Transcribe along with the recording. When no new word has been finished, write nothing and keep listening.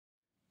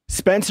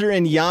Spencer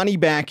and Yanni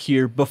back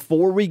here.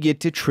 Before we get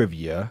to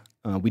trivia,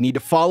 we need to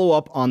follow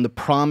up on the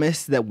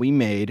promise that we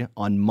made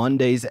on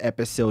Monday's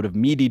episode of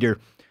MeatEater.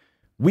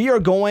 We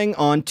are going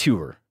on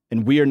tour,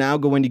 and we are now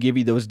going to give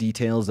you those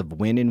details of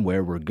when and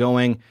where we're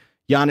going.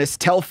 Janis,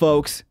 tell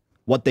folks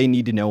what they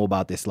need to know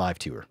about this live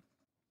tour.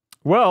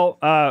 Well,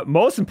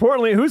 most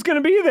importantly, who's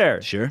going to be there?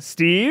 Sure.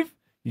 Steve,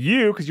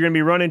 you, because you're going to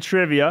be running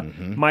trivia.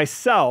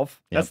 Myself,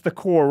 that's the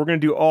core. We're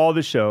going to do all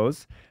the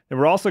shows. And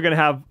we're also going to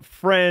have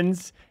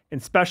friends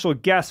and special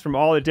guests from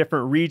all the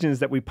different regions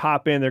that we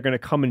pop in. They're going to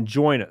come and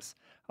join us.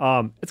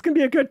 It's going to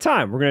be a good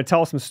time. We're going to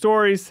tell some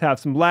stories, have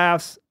some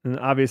laughs, and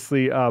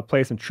obviously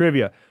play some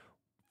trivia.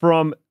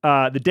 From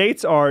the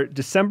dates are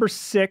December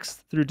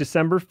 6th through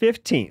December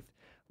 15th.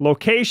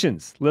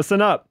 Locations,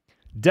 listen up.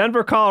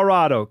 Denver,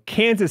 Colorado,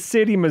 Kansas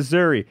City,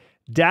 Missouri,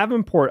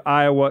 Davenport,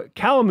 Iowa,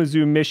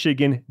 Kalamazoo,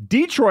 Michigan,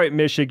 Detroit,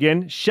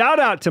 Michigan, shout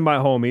out to my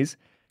homies,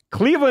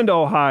 Cleveland,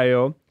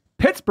 Ohio,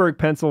 Pittsburgh,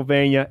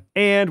 Pennsylvania,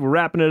 and we're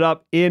wrapping it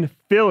up in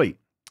Philly.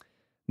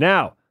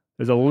 Now,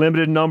 there's a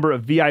limited number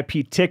of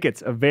VIP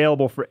tickets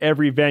available for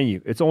every venue.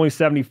 It's only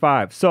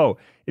 75. So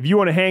if you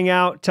want to hang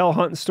out, tell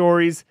hunting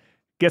stories,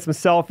 get some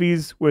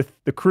selfies with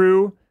the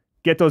crew,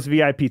 get those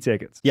VIP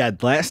tickets. Yeah,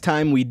 last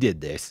time we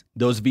did this,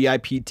 those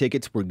VIP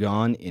tickets were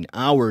gone in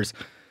hours.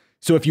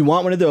 So if you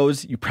want one of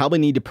those, you probably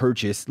need to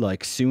purchase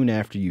like soon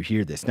after you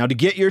hear this. Now, to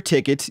get your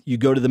tickets, you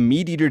go to the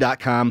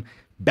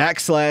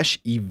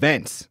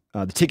MeatEater.com/events.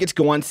 The tickets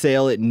go on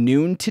sale at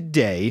noon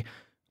today,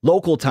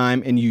 local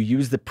time, and you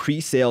use the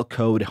pre-sale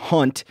code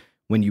HUNT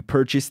when you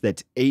purchase.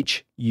 That's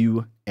HUNT.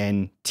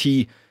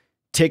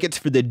 Tickets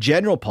for the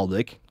general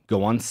public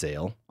go on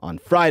sale on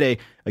Friday.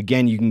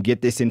 Again, you can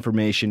get this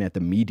information at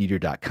the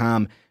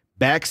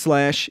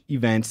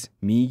MeatEater.com/events.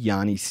 Me,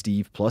 Yanni,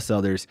 Steve, plus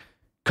others.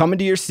 Come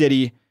into your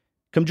city.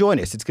 Come join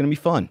us. It's going to be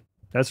fun.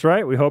 That's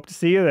right. We hope to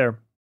see you there.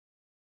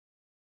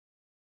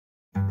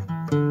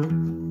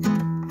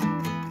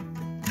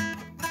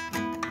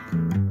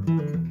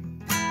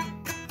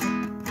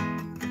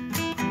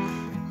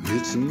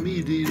 It's a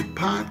MeatEater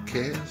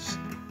podcast.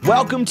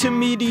 Welcome to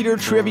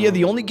MeatEater Trivia,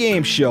 the only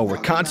game show where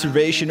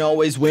conservation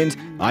always wins.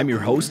 I'm your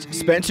host,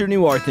 Spencer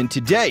Neuharth, and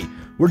today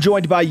we're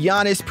joined by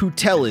Janis,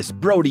 Putelis,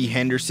 Brody,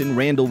 Henderson,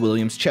 Randall,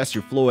 Williams,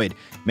 Chester, Floyd,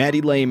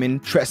 Maddy, Lehman,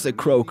 Tressa,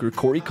 Croaker,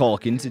 Cory,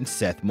 Calkins, and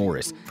Seth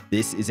Morris.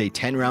 This is a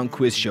 10-round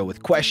quiz show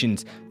with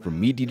questions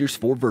from MeatEater's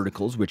 4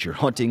 verticals, which are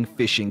hunting,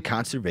 fishing,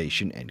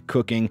 conservation, and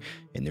cooking.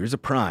 And there's a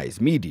prize.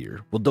 MeatEater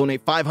will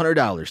donate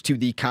 $500 to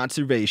the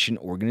conservation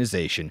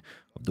organization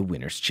of the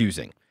winner's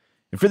choosing.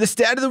 And for the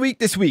stat of the week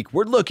this week,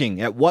 we're looking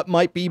at what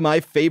might be my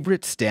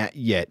favorite stat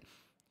yet.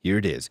 Here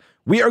it is.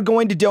 We are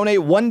going to donate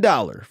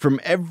 $1 from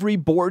every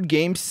board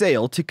game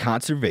sale to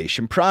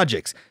conservation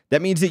projects.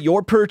 That means that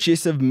your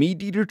purchase of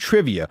MeatEater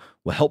Trivia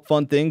will help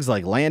fund things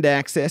like land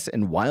access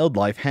and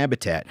wildlife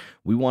habitat.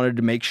 We wanted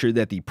to make sure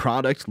that the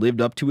product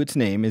lived up to its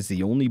name as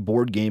the only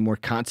board game where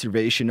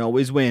conservation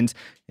always wins,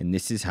 and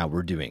this is how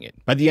we're doing it.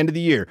 By the end of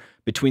the year,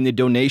 between the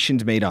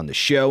donations made on the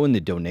show and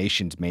the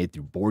donations made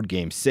through board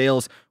game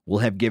sales, we'll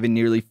have given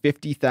nearly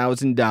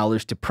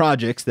 $50,000 to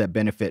projects that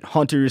benefit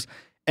hunters,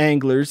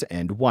 anglers,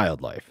 and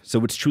wildlife.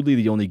 So it's truly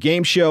the only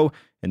game show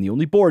and the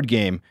only board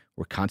game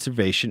where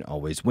conservation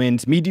always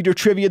wins. MeatEater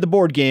Trivia, the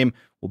board game,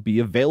 will be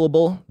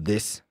available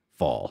this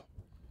fall.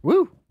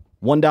 Woo!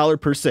 $1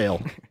 per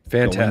sale.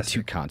 Fantastic. Going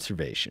to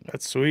conservation.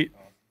 That's sweet.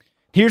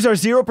 Here's our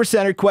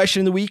 0%er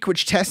question of the week,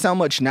 which tests how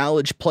much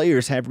knowledge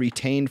players have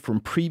retained from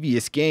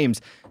previous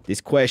games. This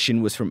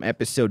question was from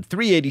episode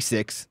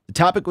 386. The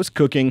topic was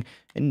cooking,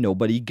 and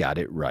nobody got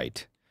it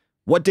right.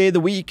 What day of the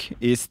week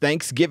is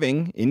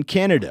Thanksgiving in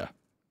Canada?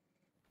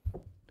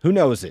 Who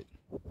knows it?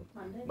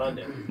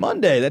 Monday.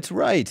 Monday, that's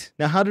right.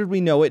 Now, how did we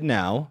know it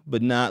now,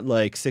 but not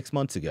like 6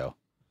 months ago?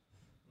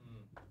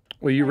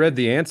 Well, you read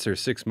the answer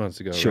 6 months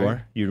ago, Sure. right?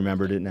 You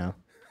remembered it now.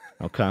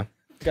 Okay.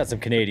 Got some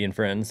Canadian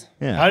friends.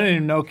 Yeah. I didn't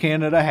even know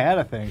Canada had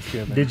a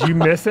Thanksgiving. Did you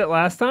miss it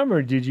last time,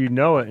 or did you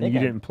know it and you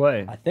I- didn't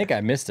play? I think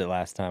I missed it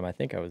last time. I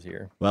think I was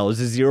here. Well, it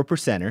was a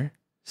 0%er,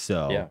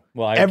 so Yeah.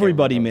 Well, I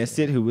everybody can't remember. missed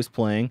it who was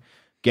playing.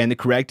 Again, the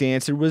correct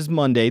answer was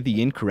Monday. The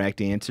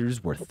incorrect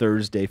answers were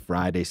Thursday,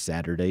 Friday,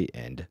 Saturday,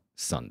 and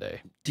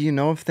Sunday. Do you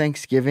know if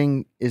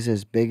Thanksgiving is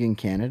as big in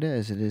Canada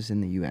as it is in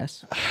the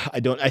U.S.?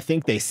 I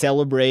think they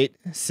celebrate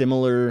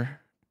similarly,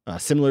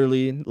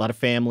 a lot of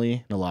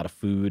family and a lot of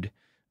food.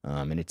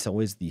 And it's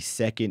always the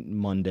second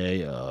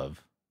Monday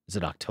of, is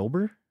it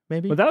October,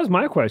 maybe? Well, that was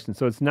my question.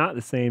 So it's not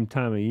the same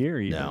time of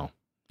year, even. No.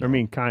 I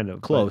mean, kind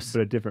of. Close.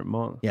 But a different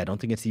month. Yeah, I don't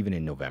think it's even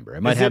in November. I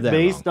might Is have it that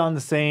based wrong. on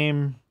the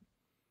same?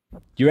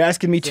 You're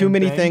asking me too Same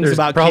many thing? things There's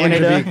about probably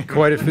Canada. going to be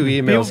quite a few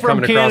People emails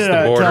from coming across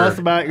Canada, the border. tell us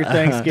about your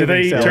Thanksgiving Do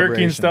they eat turkey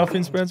celebration. and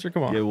stuffing, Spencer?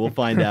 Come on. Yeah, we'll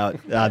find out.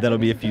 That'll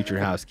be a future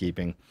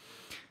housekeeping.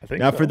 I think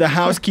Now, so. for the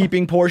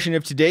housekeeping portion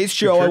of today's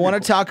show, I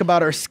want to talk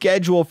about our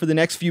schedule for the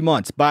next few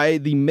months. By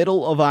the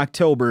middle of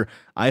October,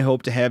 I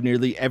hope to have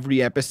nearly every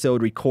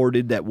episode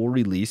recorded that will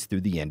release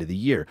through the end of the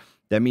year.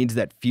 That means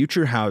that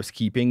future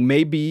housekeeping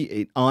may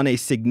be on a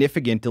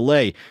significant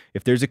delay.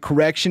 If there's a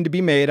correction to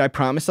be made, I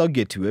promise I'll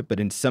get to it, but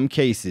in some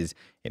cases,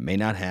 it may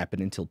not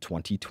happen until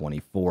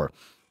 2024.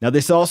 Now,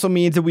 this also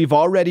means that we've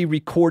already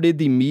recorded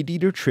the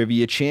MeatEater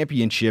Trivia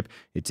Championship.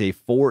 It's a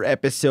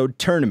 4-episode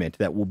tournament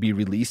that will be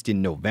released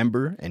in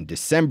November and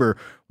December,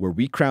 where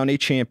we crown a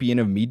champion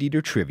of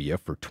MeatEater Trivia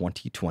for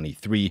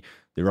 2023.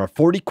 There are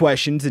 40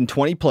 questions and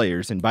 20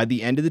 players, and by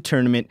the end of the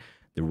tournament,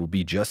 there will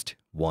be just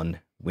one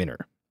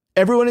winner.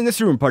 Everyone in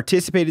this room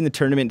participated in the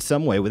tournament in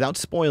some way without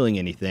spoiling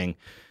anything.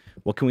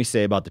 What can we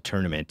say about the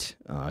tournament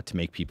to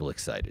make people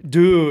excited?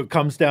 Dude, it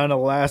comes down to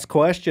the last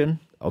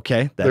question.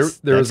 Okay.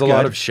 There was a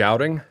lot of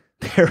shouting.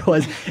 There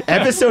was.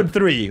 Episode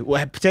 3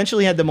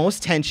 potentially had the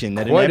most tension.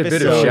 Quite a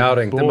bit of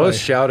shouting. The most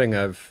shouting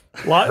I've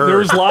heard. There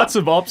was lots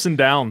of ups and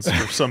downs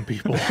for some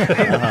people.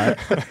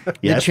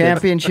 The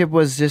championship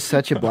was just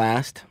such a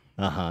blast.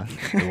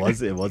 It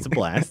was a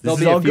blast. There'll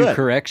This be is a all few good.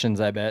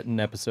 corrections, I bet, in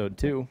episode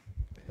 2.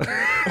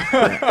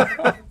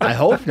 I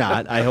hope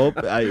not. I hope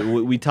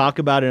we talk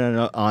about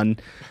it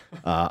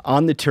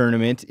on the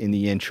tournament in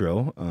the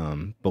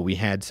intro, but we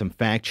had some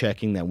fact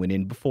checking that went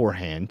in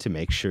beforehand to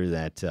make sure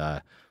that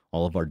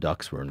all of our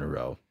ducks were in a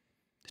row.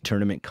 The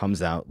tournament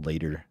comes out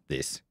later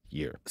this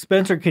year.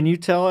 Spencer, can you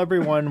tell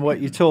everyone what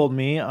you told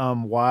me?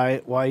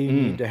 Why you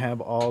need to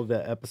have all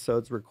the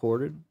episodes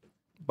recorded?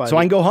 So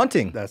I can go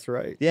hunting. That's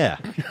right. Yeah.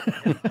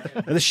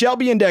 The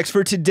Shelby Index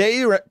for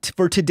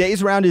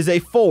today's round is a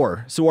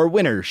 4, so our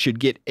winner should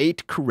get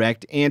 8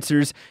 correct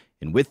answers.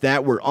 And with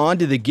that, we're on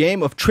to the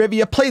game of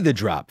trivia. Play the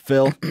drop,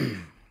 Phil.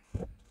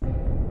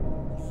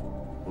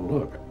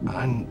 Look,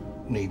 I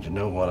need to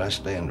know what I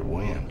stand to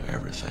win.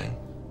 Everything.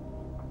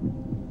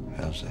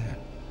 How's that?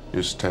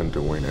 You stand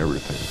to win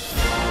everything.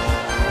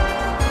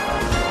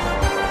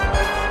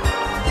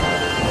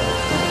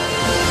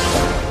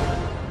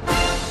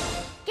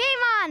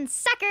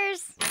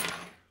 Suckers!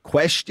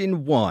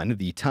 Question 1.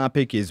 The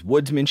topic is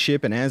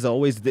woodsmanship, and as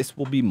always, this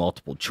will be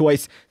multiple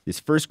choice.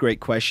 This first great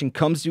question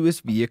comes to us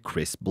via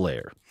Chris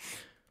Blair.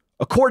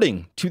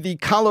 According to the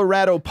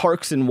Colorado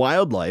Parks and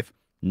Wildlife,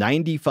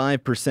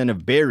 95%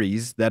 of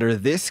berries that are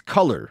this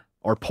color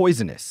are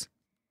poisonous.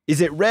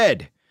 Is it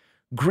red,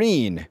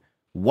 green,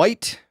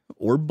 white,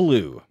 or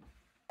blue?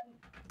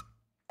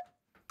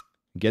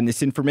 Again,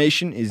 this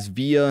information is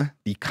via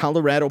the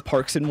Colorado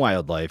Parks and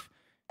Wildlife.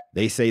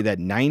 They say that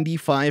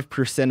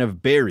 95%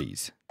 of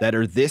berries that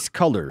are this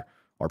color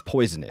are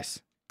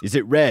poisonous. Is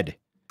it red,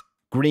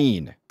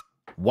 green,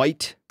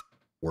 white,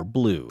 or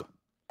blue?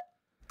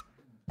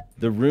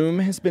 The room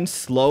has been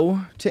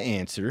slow to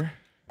answer.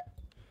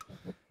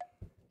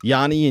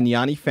 Yanni, in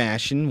Yanni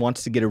fashion,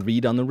 wants to get a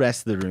read on the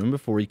rest of the room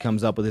before he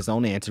comes up with his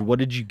own answer. What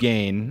did you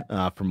gain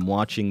from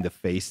watching the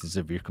faces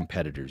of your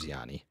competitors,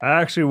 Yanni?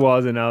 I actually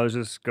wasn't. I was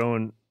just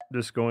going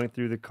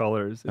through the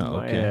colors in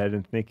my head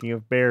and thinking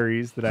of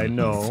berries that I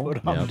know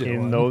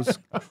in those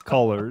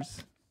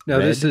colors. Now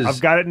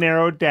I've got it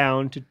narrowed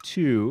down to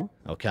 2.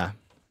 Okay.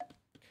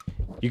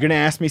 You're going to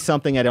ask me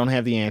something I don't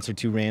have the answer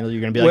to, Randall.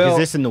 You're going to be like, is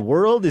this in the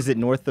world? Is it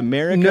North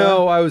America?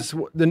 No, I was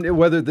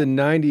whether the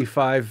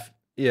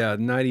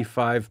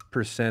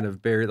 95%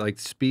 of berry, like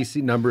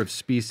number of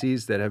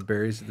species that have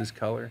berries of this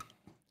color.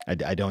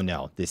 I don't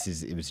know.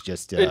 It was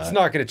just... it's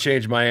not going to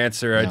change my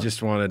answer. No. I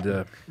just wanted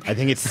to... I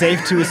think it's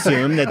safe to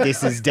assume that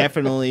this is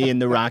definitely in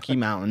the Rocky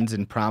Mountains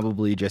and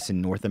probably just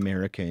in North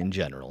America in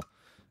general.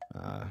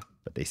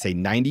 But they say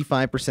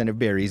 95% of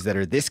berries that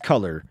are this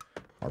color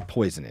are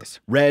poisonous.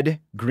 Red,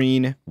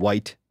 green,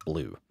 white,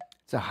 blue.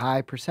 It's a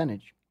high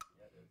percentage.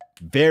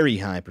 Very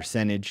high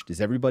percentage.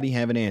 Does everybody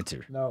have an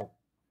answer? No.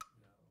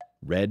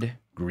 Red,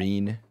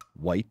 green,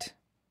 white,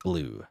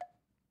 blue.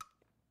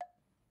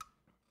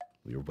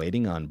 We are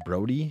waiting on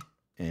Brody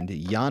and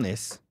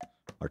Janis,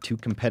 our 2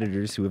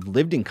 competitors who have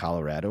lived in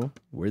Colorado,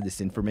 where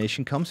this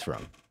information comes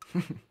from.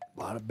 A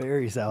lot of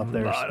berries out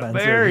there, Spencer. A lot of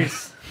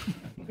berries.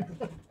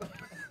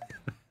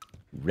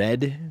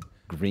 Red,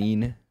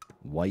 green,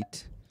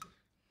 white,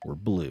 or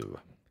blue.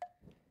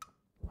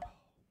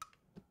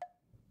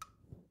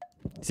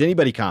 Is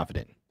anybody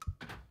confident?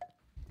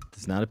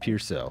 Does not appear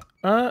so.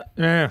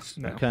 Yes.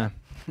 No. Okay.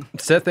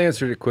 Seth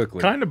answered it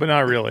quickly. Kind of, but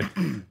not really.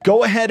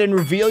 Go ahead and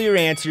reveal your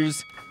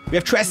answers. We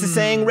have Tressa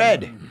saying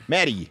red,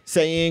 Maddy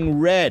saying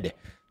red,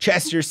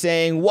 Chester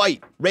saying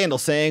white, Randall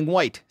saying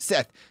white,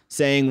 Seth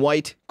saying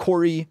white,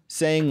 Cory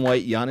saying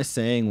white, Janis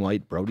saying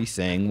white, Brody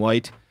saying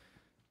white.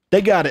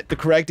 They got it. The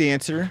correct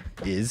answer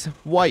is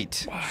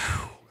white.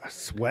 Wow, I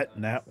sweat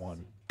in that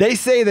one. They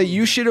say that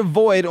you should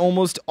avoid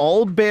almost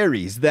all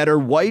berries that are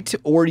white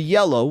or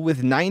yellow,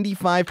 with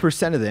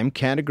 95% of them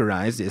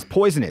categorized as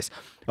poisonous.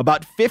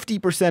 About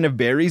 50% of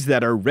berries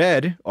that are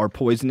red are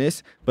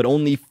poisonous, but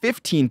only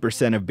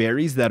 15% of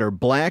berries that are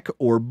black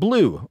or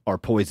blue are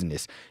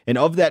poisonous. And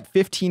of that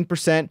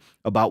 15%,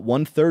 about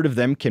 1/3 of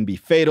them can be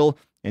fatal,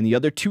 and the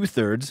other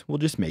 2/3 will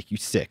just make you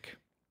sick.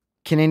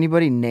 Can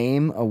anybody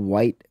name a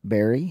white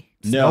berry?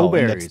 No,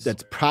 and Snowberries.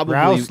 that's probably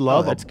Grouse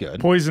love that's 'em. good.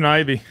 Poison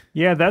ivy.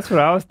 Yeah, that's what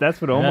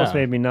almost Yeah.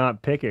 made me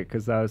not pick it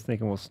because I was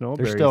thinking, well,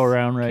 snowberries still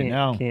around right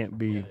now. Can't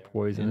be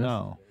poisonous.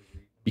 No.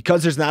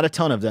 Because there's not a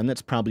ton of them,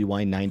 that's probably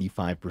why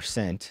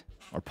 95%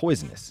 are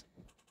poisonous.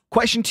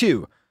 Question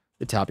 2.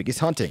 The topic is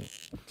hunting.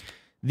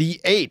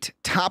 The 8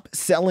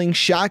 top-selling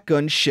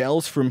shotgun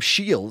shells from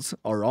Shields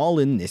are all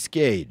in this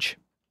gauge.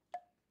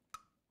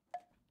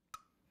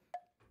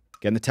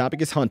 Again, the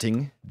topic is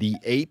hunting. The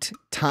 8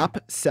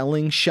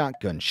 top-selling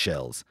shotgun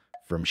shells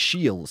from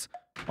Shields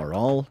are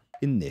all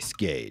in this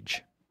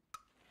gauge.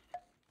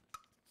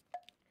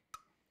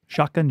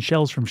 Shotgun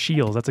shells from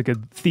Shields. That's a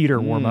good theater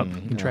warm-up.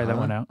 You can try that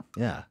one out.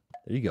 Yeah,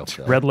 there you go,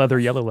 Phil. Red leather,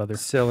 yellow leather.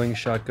 Selling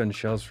shotgun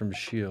shells from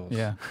Shields.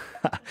 Yeah.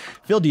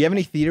 Phil, do you have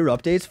any theater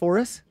updates for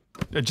us?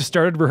 I just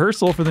started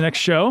rehearsal for the next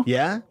show.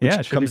 Yeah? Yeah, Which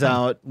it should be comes fun.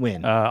 out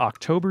when?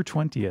 October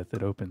 20th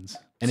it opens.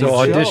 And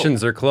So is-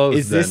 auditions are closed.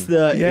 Is this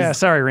then. the... Yeah, is-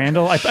 sorry,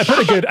 Randall. I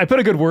put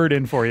a good word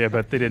in for you,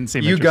 but they didn't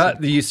seem You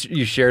interested. got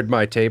you shared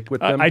my tape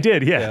with them. I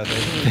did, yeah.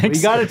 Thanks.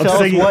 You got to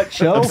tell us what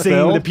show, I'm singing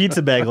Phil. the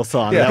Pizza Bagel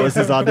song. That was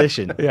his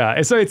audition. Yeah,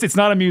 and so it's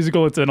not a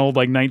musical. It's an old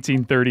like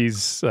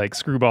 1930s like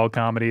screwball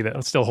comedy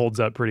that still holds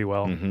up pretty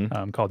well.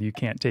 Called "You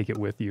Can't Take It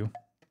With You."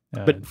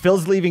 But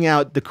Phil's leaving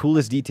out the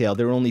coolest detail.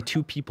 There were only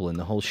 2 people in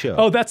the whole show.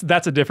 Oh, that's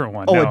a different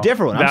one. Oh, No, a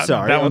different one. I'm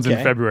sorry. That one's in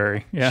Okay.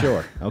 February. Yeah,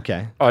 Sure.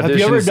 Okay. Have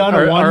you ever done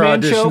a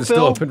one-man show, auditions still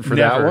Phil? open for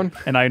Never, that one?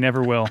 and I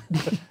never will.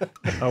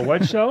 A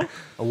what show?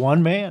 A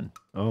one-man.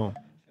 Oh,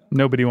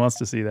 Nobody wants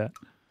to see that.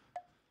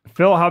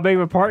 Phil, how big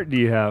of a part do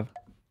you have?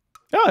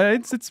 Oh,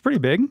 it's pretty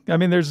big. I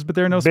mean, there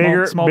are no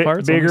small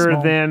parts. only Bigger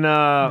small.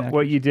 than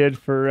what you did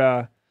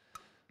for.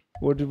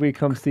 What did we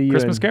come see you?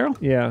 Christmas in? Carol?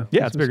 Yeah.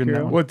 Yeah, it's bigger than that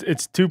Carol. one. What?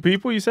 It's 2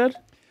 people. You said?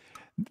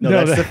 No,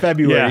 No, that's the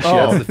February yeah.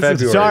 show. Oh, the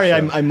February Sorry,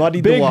 show. I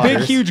muddied the Big,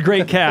 waters. huge,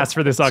 great cast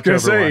for this October Gonna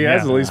say one. he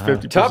has yeah. at least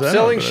 50%. Top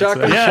selling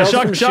shotgun Yeah,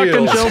 shells from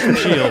shotgun Shields. show from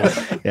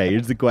Shields. Yeah,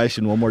 here's the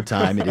question one more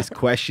time. It is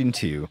question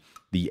 2.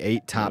 The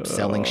 8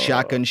 top-selling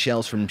shotgun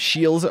shells from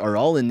Shields are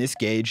all in this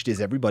gauge.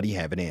 Does everybody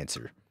have an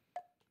answer?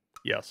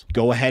 Yes.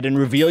 Go ahead and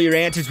reveal your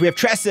answers. We have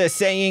Tressa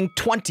saying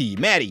 20,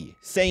 Maddy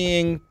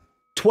saying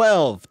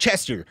 12,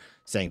 Chester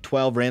saying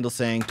 12, Randall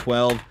saying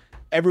 12.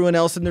 Everyone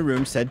else in the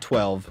room said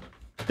 12.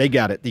 They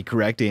got it. The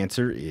correct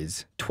answer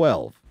is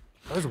 12.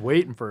 I was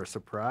waiting for a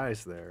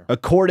surprise there.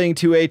 According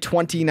to a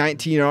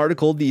 2019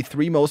 article, the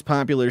 3 most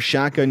popular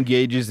shotgun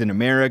gauges in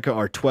America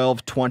are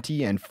 12,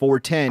 20, and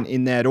 410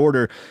 in that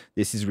order.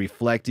 This is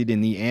reflected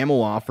in the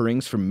ammo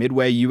offerings from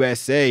Midway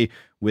USA,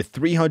 with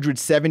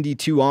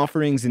 372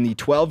 offerings in the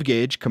 12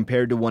 gauge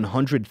compared to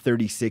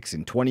 136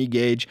 in 20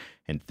 gauge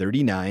and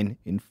 39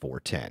 in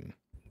 410.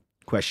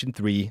 Question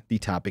 3, the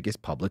topic is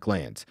public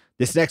lands.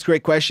 This next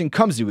great question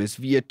comes to us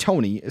via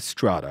Tony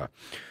Estrada.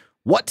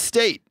 What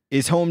state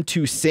is home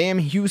to Sam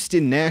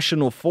Houston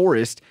National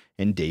Forest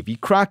and Davy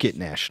Crockett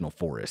National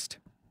Forest?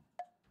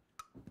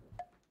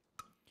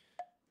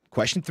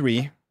 Question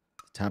 3, the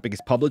topic is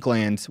public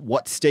lands.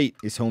 What state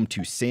is home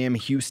to Sam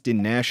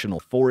Houston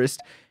National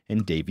Forest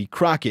and Davy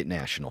Crockett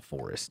National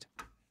Forest?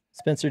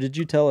 Spencer, did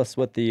you tell us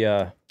what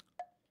the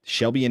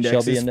Shelby Index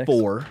Shelby is Index?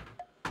 4.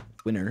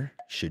 Winner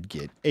should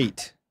get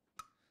 8.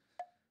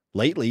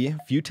 Lately, a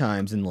few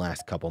times in the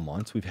last couple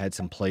months, we've had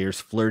some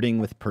players flirting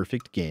with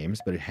perfect games,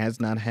 but it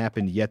has not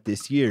happened yet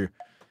this year.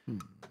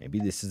 Maybe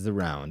this is the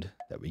round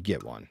that we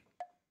get one.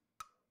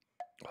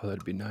 Oh,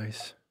 that'd be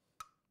nice.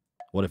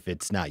 What if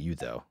it's not you,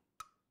 though?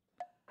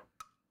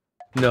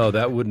 No,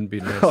 that wouldn't be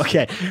nice.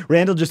 Okay,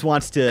 Randall just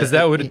wants to... Because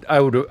that would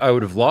I would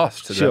have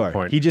lost at Sure, that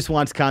point. he just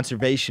wants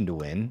conservation to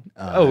win.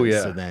 Oh,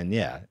 yeah. So then,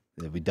 yeah,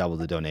 we double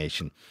the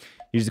donation.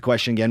 Here's the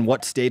question again.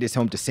 What state is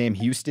home to Sam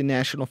Houston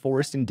National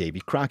Forest and Davy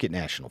Crockett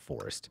National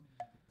Forest?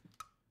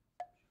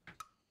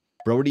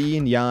 Brody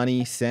and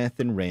Yanni, Seth,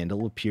 and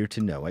Randall appear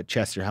to know it.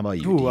 Chester, how about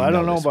you? Do Ooh, you I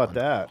don't know this about one?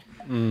 that.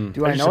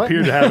 Do I I just know appear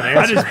it? to have an I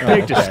answer. just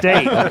picked a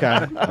state.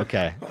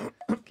 Okay.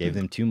 Gave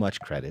them too much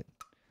credit.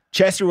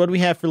 Chester, what do we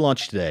have for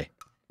lunch today?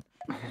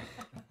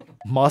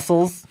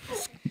 Mussels.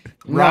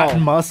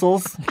 Rotten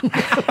mussels.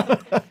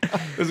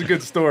 That's a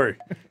good story.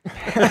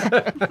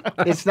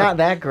 It's not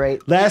that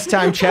great. Last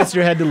time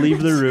Chester had to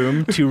leave the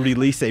room to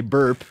release a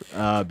burp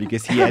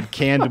because he had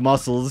canned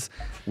mussels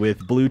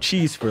with blue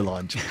cheese for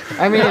lunch.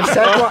 I mean,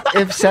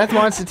 if Seth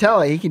wants to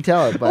tell it, he can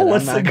tell it. But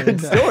What's I'm the not gonna good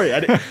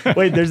tell. story?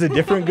 Wait, there's a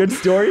different good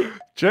story?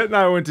 Jet and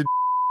I went to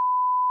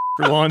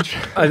for lunch.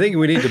 I think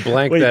we need to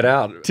blank Wait, that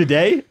out.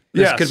 Today?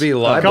 This Yes. could be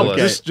Couple-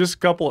 libelous. Just a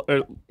couple,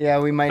 Yeah,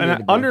 we might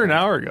need to under an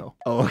hour ago.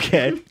 Oh,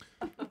 okay.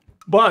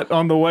 But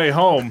on the way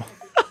home,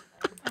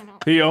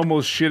 he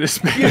almost shit his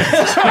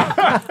pants.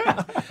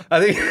 I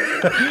think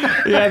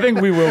Yeah, I think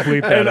we will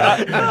bleep that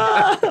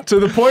out. To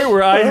the point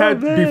where I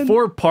had,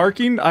 before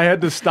parking, I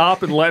had to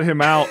stop and let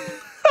him out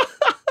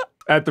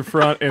at the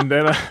front, and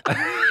then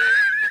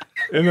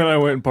I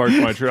went and parked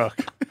my truck.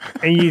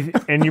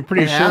 And you're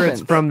pretty It sure it's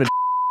happens. from the.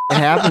 It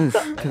happens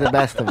to the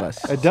best of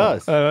us. It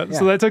does. So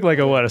that took like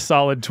a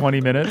solid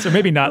 20 minutes, or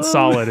maybe not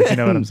solid, if you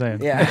know what I'm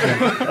saying.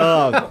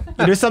 Yeah.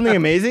 There's something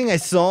amazing. I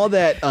saw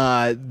that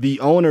the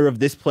owner of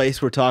this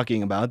place we're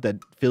talking about, that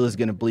Phil is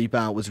going to bleep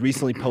out, was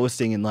recently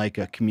posting in like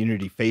a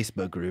community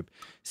Facebook group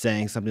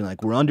saying something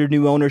like, "We're under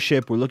new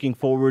ownership. We're looking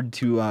forward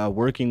to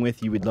working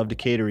with you. We'd love to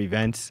cater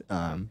events,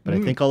 but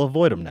I think I'll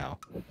avoid them now."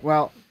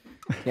 Well,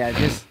 yeah,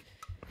 just.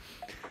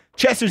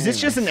 Chester, is this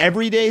just an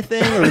everyday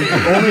thing, or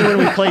only when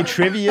we play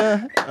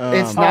trivia?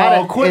 It's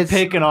not. Quit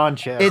picking on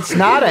Chester. It's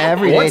not an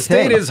everyday What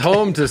state thing. is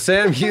home to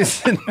Sam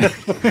Houston?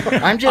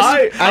 I'm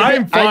just.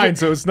 I'm fine,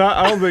 so it's not.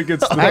 I don't think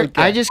it's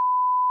I just.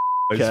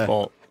 his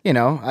fault. You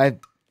know,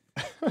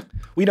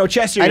 We know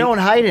Chester. I don't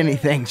hide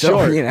anything. So,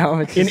 Sure. you know,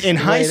 it's just In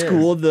the way high it is.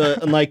 school,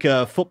 like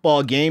a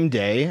football game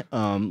day,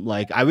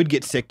 like I would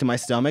get sick to my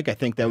stomach. I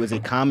think that was a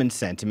common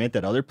sentiment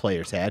that other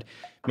players had.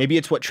 Maybe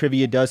it's what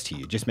trivia does to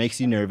you. It just makes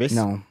you nervous.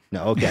 No.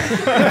 No, okay.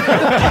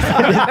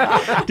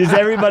 Does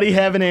everybody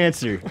have an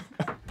answer?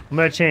 I'm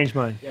going to change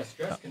mine.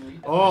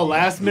 Oh,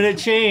 last minute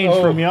change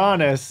from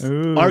Janis.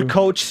 Our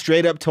coach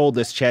straight up told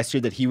us, Chester,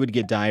 that he would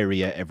get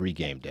diarrhea every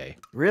game day.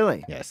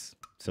 Really? Yes.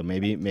 So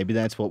maybe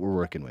that's what we're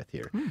working with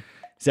here.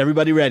 Is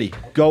everybody ready?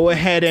 Go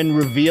ahead and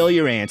reveal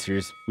your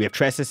answers. We have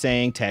Tressa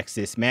saying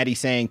Texas, Maddy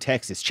saying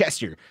Texas,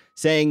 Chester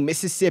saying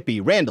Mississippi,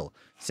 Randall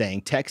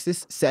saying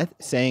Texas, Seth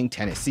saying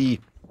Tennessee,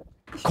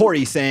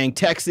 Cory saying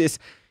Texas,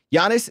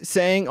 Janis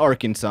saying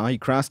Arkansas. He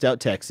crossed out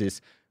Texas.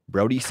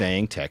 Brody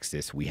saying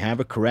Texas. We have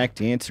a correct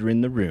answer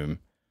in the room.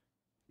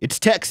 It's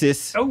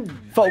Texas. Oh.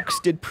 Folks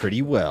did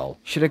pretty well.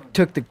 Should have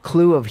took the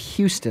clue of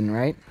Houston,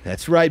 right?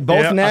 That's right.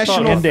 Both Yeah, I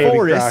national thought David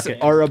forests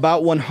Crockett. are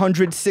about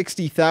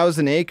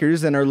 160,000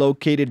 acres and are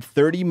located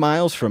 30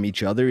 miles from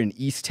each other in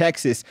East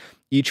Texas.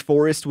 Each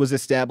forest was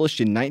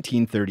established in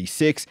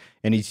 1936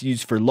 and is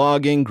used for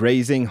logging,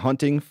 grazing,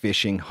 hunting,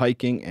 fishing,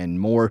 hiking, and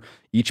more.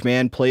 Each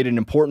man played an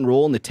important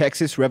role in the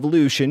Texas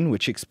Revolution,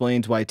 which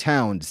explains why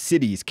towns,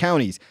 cities,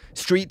 counties,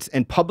 streets,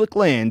 and public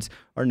lands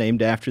are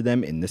named after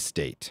them in the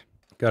state.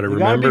 Got to You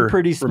gotta be remember,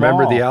 pretty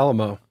remember the small.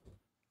 Alamo.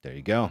 There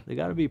you go. They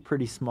got to be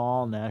pretty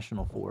small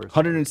national forests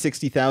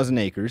 160,000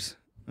 acres.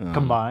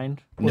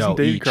 combined. No, Wasn't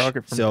Davy each.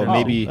 Crockett from So Texas?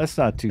 maybe that's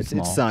not too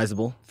small. it's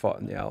sizable. Fought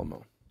in the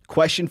Alamo.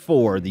 Question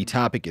 4, the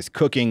topic is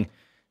cooking.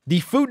 The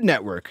Food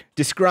Network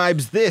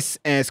describes this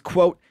as,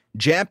 quote,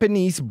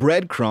 Japanese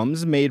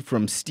breadcrumbs made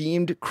from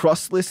steamed,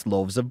 crustless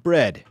loaves of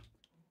bread.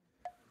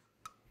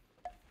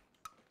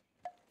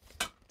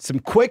 Some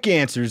quick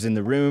answers in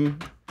the room.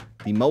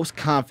 The most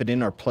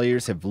confident our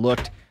players have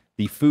looked.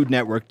 The Food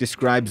Network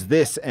describes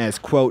this as,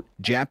 quote,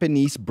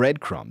 Japanese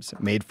breadcrumbs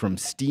made from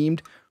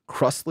steamed,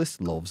 crustless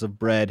loaves of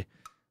bread.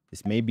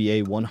 This may be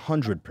a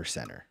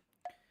 100%er.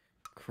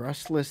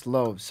 Crustless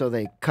loaves, so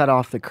they cut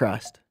off the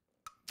crust.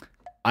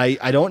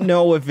 I don't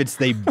know if it's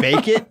they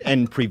bake it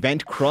and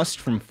prevent crust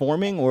from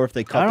forming, or if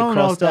they cut I the don't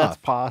know if crust that's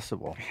off.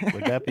 possible.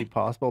 Would that be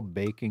possible,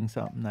 baking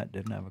something that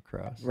didn't have a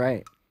crust?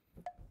 Right.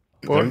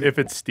 Or if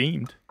it's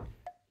steamed.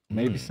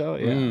 Maybe so,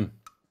 yeah.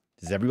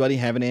 Does everybody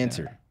have an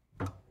answer?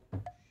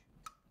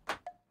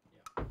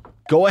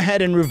 Go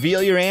ahead and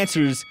reveal your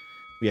answers.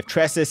 We have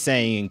Tressa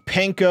saying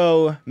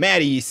panko,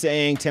 Maddy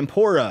saying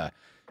tempura,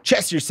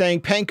 Chester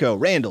saying panko,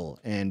 Randall,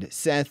 and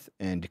Seth,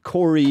 and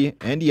Cory,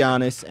 and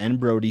Janis, and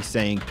Brody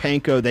saying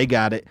panko. They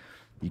got it.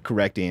 The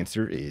correct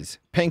answer is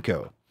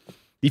panko.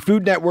 The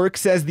Food Network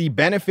says the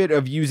benefit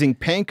of using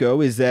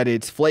panko is that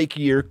it's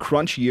flakier,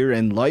 crunchier,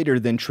 and lighter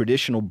than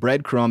traditional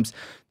breadcrumbs.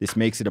 This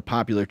makes it a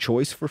popular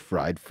choice for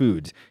fried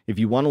foods. If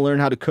you want to learn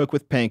how to cook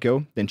with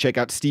panko, then check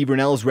out Steve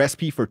Rinell's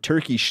recipe for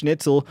turkey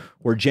schnitzel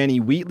or Jenny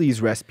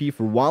Wheatley's recipe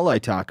for walleye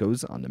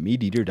tacos on the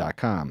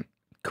MeatEater.com.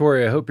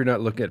 Cory, I hope you're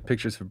not looking at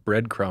pictures of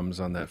breadcrumbs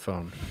on that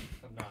phone.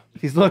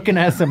 He's looking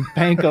at some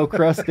panko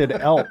crusted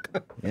elk.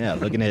 Yeah,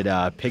 looking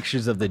at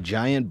pictures of the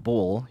giant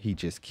bull he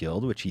just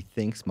killed, which he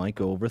thinks might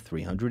go over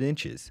 300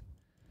 inches.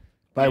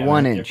 By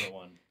 1 inch.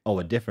 Oh,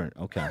 a different.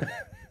 Okay.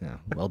 Yeah,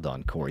 well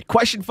done, Cory.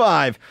 Question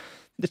 5.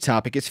 The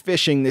topic is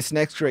fishing. This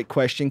next great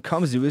question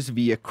comes to us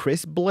via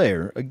Chris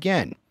Blair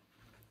again.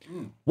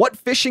 What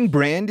fishing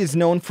brand is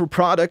known for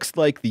products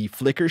like the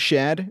Flicker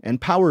Shad and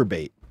Power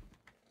Bait?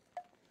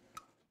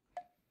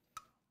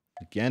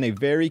 Again, a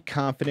very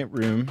confident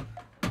room.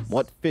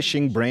 What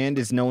fishing brand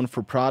is known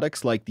for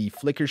products like the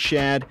Flicker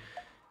Shad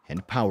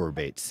and Power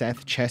Bait?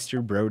 Seth,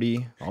 Chester,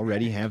 Brody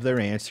already have their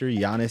answer.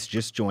 Janis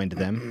just joined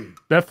them.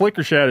 That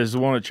Flicker Shad is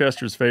one of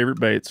Chester's favorite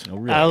baits. Oh,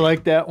 really? I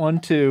like that one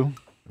too.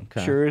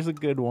 Okay. Sure is a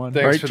good one.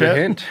 Thanks Right, for Chet?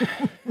 the hint.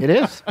 It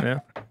is. Yeah.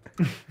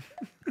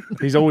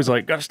 He's always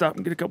like, gotta stop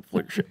and get a couple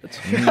Flicker Shads.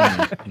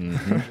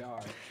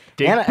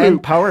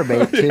 And power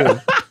bait, too.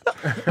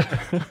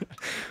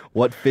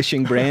 What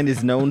fishing brand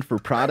is known for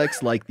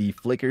products like the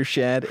Flicker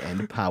Shad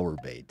and Power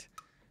Bait?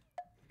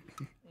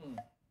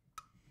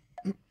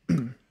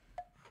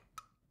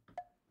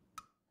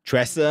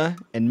 Tressa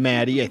and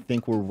Maddy, I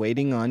think we're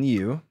waiting on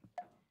you.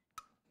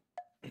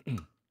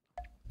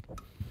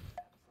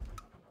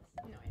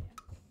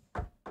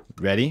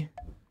 Ready?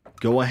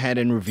 Go ahead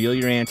and reveal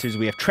your answers.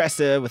 We have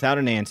Tressa without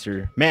an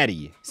answer.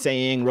 Maddy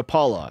saying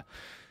Rapala.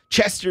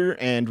 Chester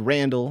and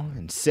Randall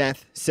and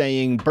Seth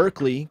saying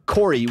Berkeley.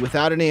 Cory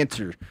without an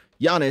answer.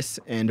 Janis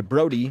and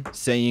Brody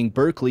saying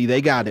Berkeley. They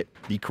got it.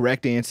 The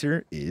correct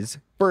answer is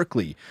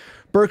Berkeley.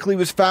 Berkeley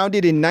was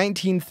founded in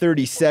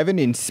 1937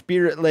 in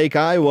Spirit Lake,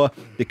 Iowa.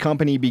 The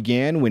company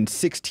began when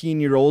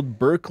 16-year-old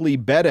Berkeley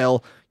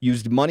Bedell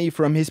used money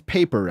from his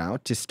paper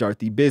route to start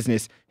the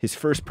business. His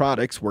first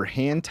products were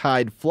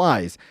hand-tied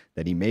flies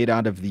that he made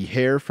out of the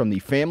hair from the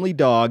family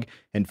dog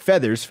and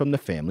feathers from the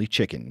family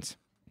chickens.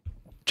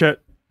 Chet,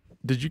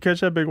 did you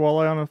catch that big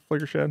walleye on a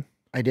flicker shad?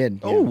 I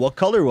did. Oh, what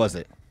color was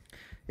it?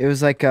 It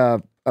was like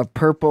a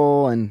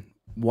purple and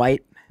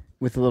white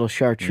with a little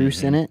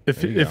chartreuse in it.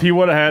 If he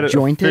would have had it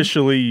Jointed?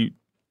 officially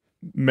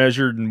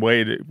measured and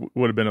weighed, it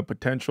would have been a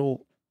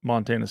potential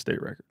Montana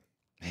state record.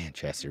 Man,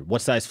 Chester,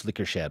 what size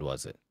flicker shad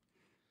was it?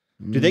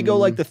 Do they go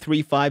like the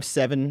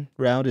 3.57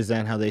 route? Is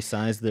that how they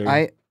size their?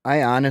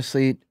 I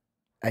honestly,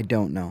 I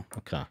don't know.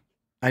 Okay.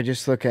 I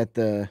just look at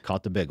the.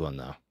 Caught the big one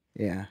though.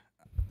 Yeah.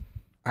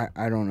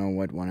 I don't know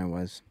what one it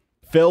was.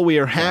 Phil, we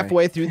are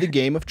halfway through the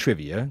game of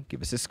trivia.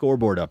 Give us a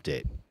scoreboard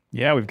update.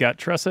 Yeah, we've got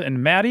Tressa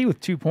and Maddy with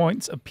 2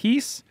 points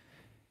apiece.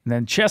 And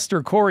then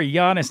Chester, Cory,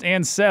 Janis,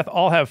 and Seth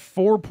all have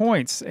 4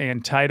 points.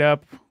 And tied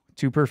up,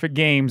 2 perfect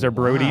games are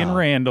Brody and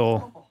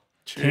Randall.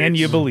 Can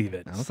you believe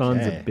it? Okay.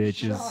 Sons of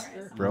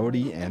bitches.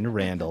 Brody and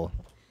Randall.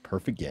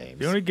 Perfect games.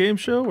 The only game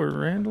show where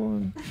Randall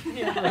and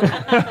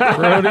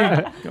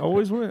Brody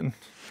always win.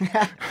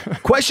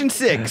 Question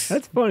 6.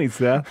 That's funny,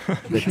 Seth.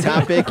 The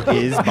topic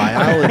is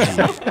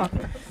biology.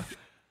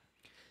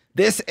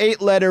 This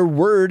 8-letter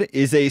word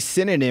is a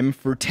synonym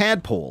for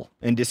tadpole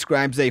and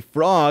describes a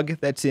frog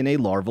that's in a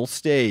larval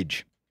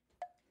stage.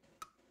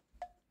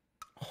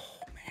 Oh,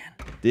 man.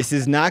 This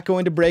is not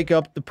going to break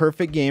up the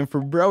perfect game for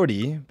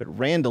Brody, but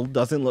Randall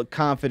doesn't look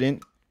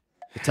confident.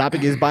 The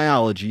topic is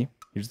biology.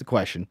 Here's the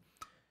question.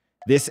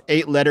 This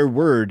 8-letter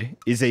word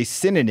is a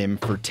synonym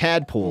for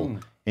tadpole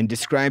and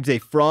describes a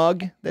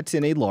frog that's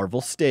in a larval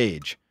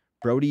stage.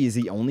 Brody is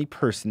the only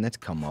person that's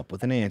come up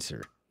with an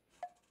answer.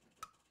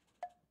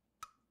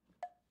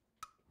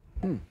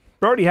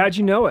 Brody, how'd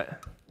you know it?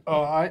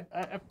 Oh, I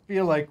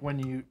feel like when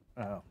you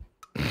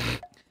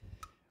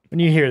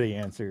hear the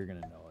answer, you're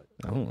gonna know it.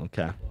 Oh,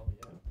 okay.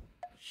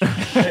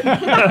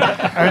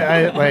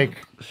 I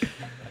like.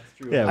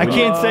 Yeah, I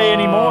can't say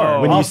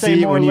anymore. When I'll you say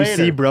see more when you later.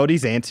 see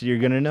Brody's answer, you're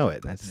gonna know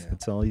it.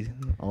 That's all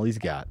he's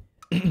got.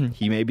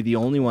 He may be the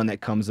only one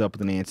that comes up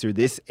with an answer.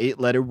 This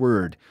 8-letter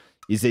word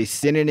is a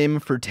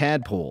synonym for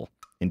tadpole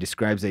and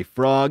describes a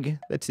frog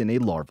that's in a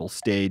larval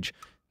stage.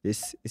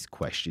 This is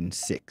question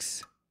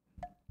 6.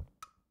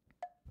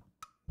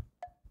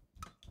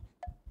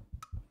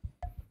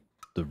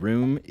 The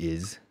room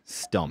is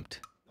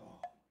stumped.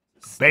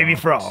 Baby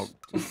frog.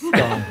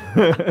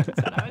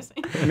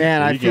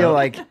 Man, I feel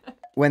like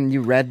when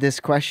you read this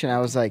question, I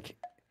was like,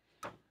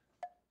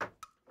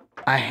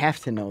 I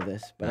have to know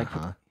this, but I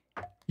can't.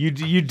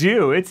 You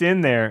do. It's in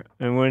there.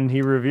 And when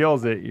he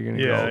reveals it, you're going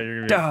to go,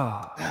 you're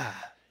duh.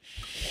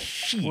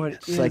 What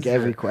It's like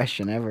every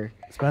question ever.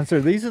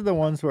 Spencer, these are the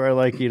ones where I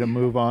like you to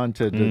move on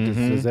to.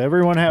 Does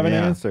everyone have an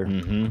answer?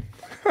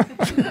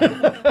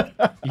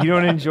 You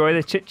don't enjoy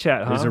the chit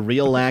chat, huh? There's a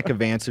real lack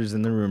of answers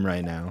in the room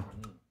right now.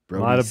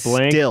 Brody's lot of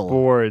blank still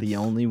boards. the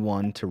only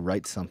one to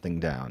write something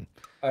down.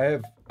 I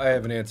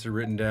have an answer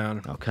written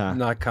down. Okay. I'm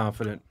not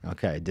confident.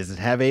 Okay. Does it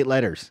have 8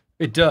 letters?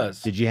 It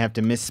does. Did you have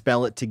to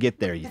misspell it to get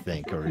there, you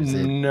think? Or is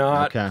it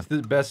Not okay? to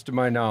the best of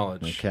my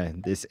knowledge. Okay.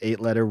 This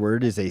 8-letter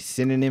word is a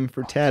synonym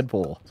for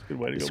tadpole. Good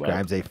way to go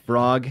Describes a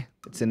frog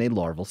that's in a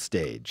larval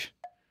stage.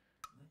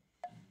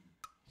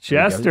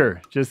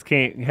 Chester just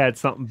had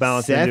something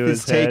bounce Seth into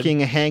is his head.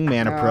 taking a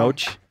hangman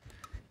approach.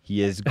 He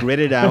has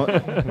gridded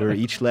out where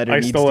each letter I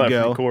needs stole to that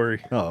go. from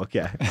Cory. Oh,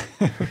 okay.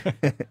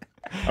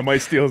 I might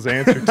steal his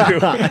answer too.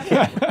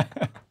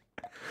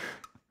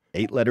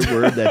 8-letter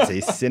word that's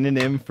a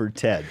synonym for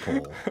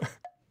tadpole.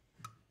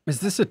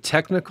 Is this a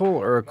technical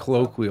or a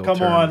colloquial Come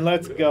term? on,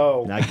 let's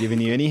go. Not giving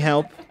you any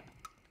help.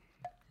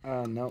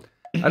 No,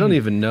 I don't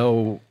even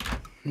know.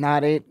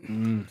 not 8.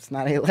 It's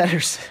not 8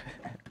 letters.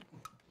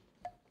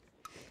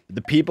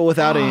 The people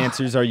without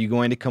answers, are you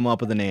going to come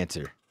up with an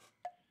answer?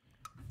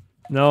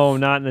 No,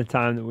 not in the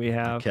time that we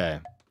have. Okay.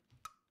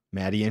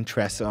 Maddy and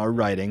Tressa are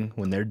writing.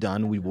 When they're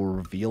done, we will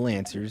reveal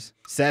answers.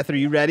 Seth, are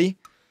you ready?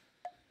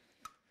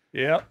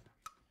 Yep.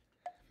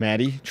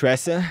 Maddy,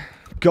 Tressa,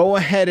 go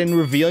ahead and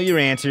reveal your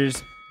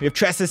answers. We have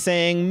Tressa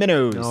saying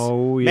minnows.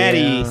 Oh, yeah.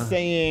 Maddy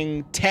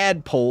saying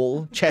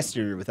tadpole.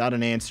 Chester without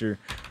an answer.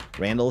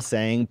 Randall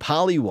saying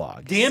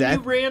pollywog. Damn Seth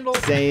you, Randall.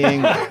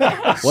 saying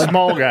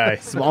Small guy.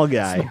 small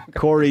guy.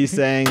 Cory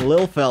saying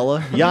lil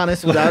fella.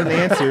 Janis without an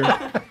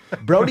answer.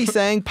 Brody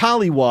saying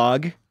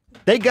pollywog.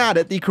 They got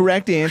it. The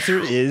correct answer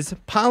is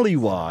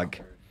pollywog.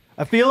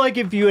 I feel like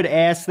if you had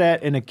asked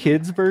that in a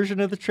kid's version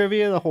of the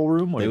trivia, the whole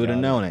room would They would have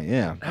known it,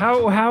 yeah.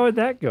 How would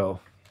that go?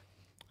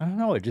 I don't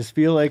know. I just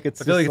feel like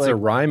it's. I feel like just it's a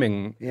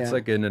rhyming. Yeah. It's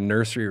like in a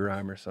nursery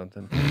rhyme or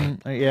something.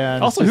 yeah.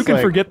 and Also, it's who just can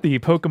like- forget the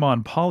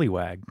Pokemon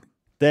Poliwag?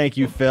 Thank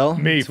you, Phil.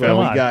 Me, That's why Phil.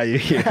 we got you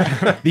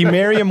here. The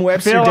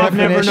Merriam-Webster Phil, I've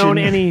definition. never known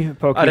any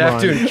Pokemon. I'd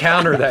have to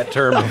encounter that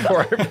term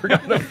before I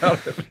forgot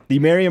about it. The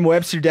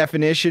Merriam-Webster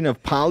definition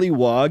of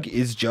pollywog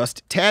is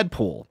just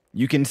tadpole.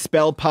 You can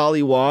spell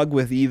pollywog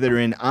with either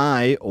an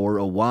I or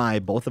a Y.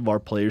 Both of our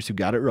players who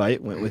got it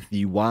right went with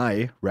the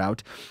Y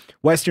route.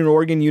 Western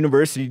Oregon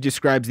University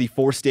describes the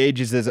 4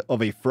 stages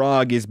of a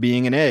frog as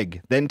being an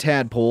egg, then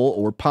tadpole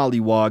or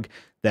pollywog,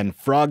 then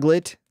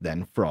froglet,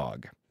 then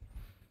frog.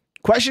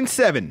 Question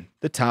 7.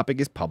 The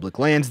topic is public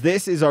lands.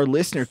 This is our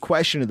listener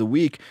question of the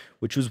week,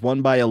 which was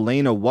won by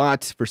Elena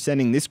Watts for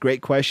sending this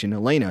great question.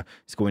 Elena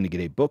is going to get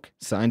a book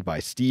signed by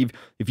Steve.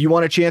 If you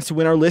want a chance to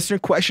win our listener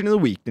question of the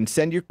week, then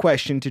send your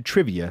question to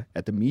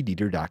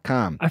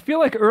trivia@themeateater.com. I feel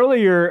like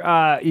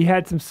earlier you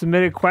had some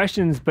submitted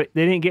questions, but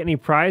they didn't get any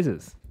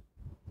prizes.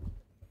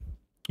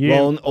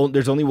 Well,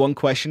 there's only one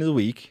question of the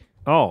week.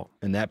 Oh.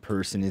 And that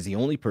person is the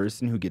only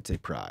person who gets a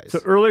prize.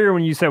 So earlier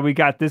when you said we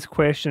got this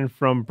question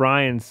from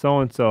Brian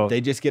so-and-so. They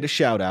just get a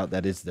shout out.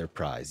 That is their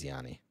prize,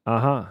 Yanni.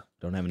 Uh-huh.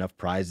 Don't have enough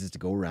prizes to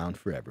go around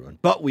for everyone.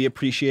 But we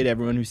appreciate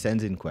everyone who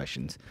sends in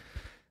questions.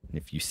 And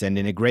if you send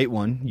in a great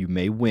one, you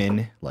may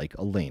win like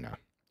Elena.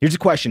 Here's a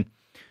question.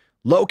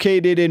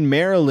 Located in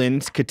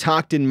Maryland's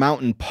Catoctin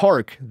Mountain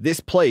Park, this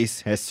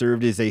place has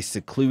served as a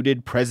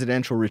secluded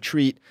presidential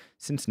retreat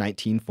since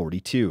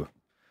 1942.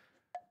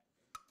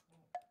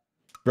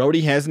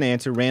 Brody has an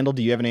answer. Randall,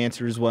 do you have an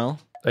answer as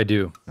well? I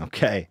do.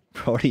 Okay.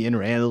 Brody and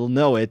Randall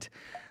know it.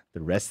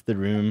 The rest of the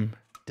room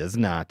does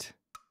not.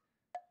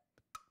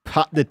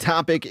 The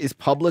topic is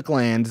public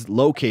lands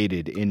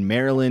located in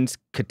Maryland's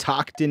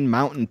Catoctin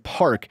Mountain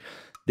Park.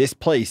 This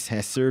place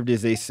has served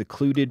as a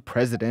secluded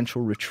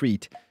presidential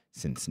retreat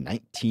since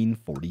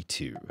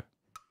 1942.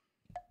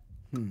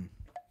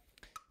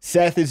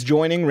 Seth is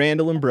joining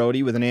Randall and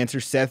Brody with an answer.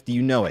 Seth, do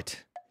you know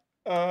it?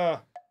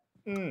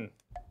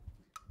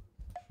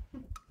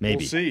 Maybe.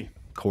 We'll see.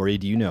 Cory,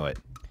 do you know it?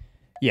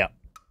 Yeah.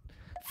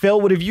 Phil,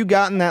 would have you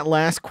gotten that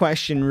last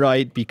question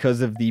right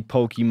because of the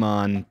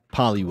Pokemon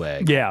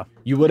Poliwag? Yeah.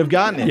 You would have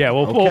gotten it? Yeah,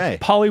 well, okay.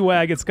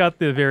 Poliwag, it's got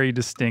the very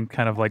distinct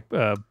kind of like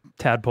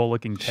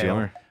tadpole-looking tail.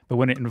 Sure. But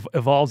when it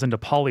evolves into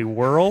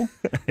Poliwhirl,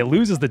 it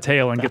loses the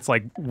tail and gets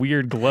like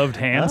weird gloved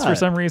hands for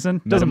some reason.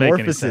 Doesn't make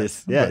any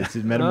sense. Yeah, it's a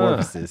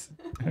metamorphosis.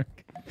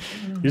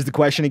 Here's the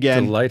question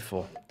again.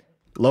 Delightful.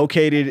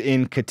 Located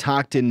in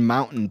Catoctin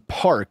Mountain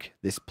Park,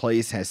 this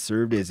place has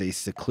served as a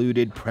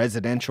secluded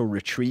presidential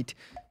retreat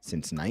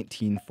since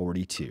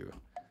 1942.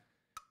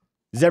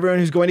 Does everyone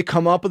who's going to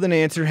come up with an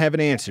answer have an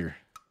answer?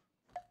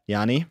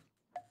 Yanni?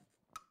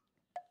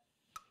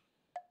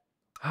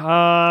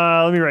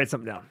 Let me write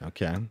something down.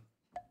 Okay.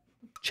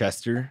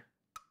 Chester?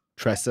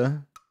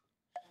 Tressa?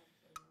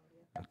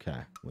 Okay.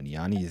 When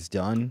Yanni is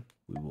done,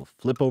 we will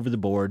flip over the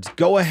boards.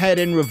 Go ahead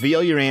and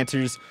reveal your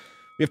answers.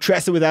 We have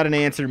Tressa without an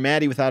answer,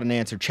 Maddy without an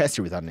answer,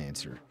 Chester without an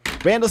answer.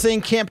 Randall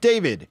saying Camp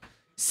David.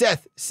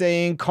 Seth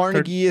saying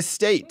Carnegie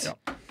Estate.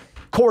 Yeah.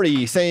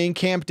 Cory saying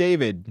Camp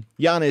David.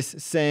 Janis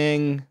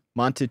saying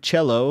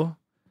Monticello.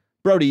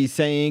 Brody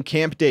saying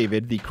Camp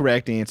David. The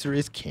correct answer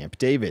is Camp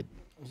David.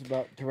 I was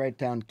about to write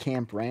down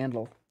Camp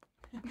Randall.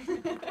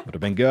 Would have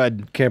been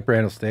good. Camp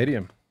Randall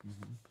Stadium.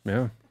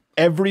 Yeah.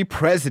 Every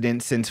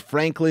president since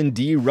Franklin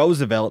D.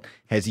 Roosevelt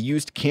has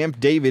used Camp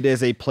David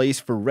as a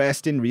place for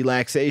rest and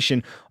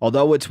relaxation.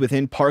 Although it's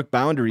within park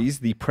boundaries,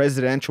 the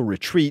presidential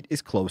retreat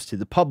is closed to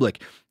the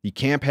public. The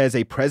camp has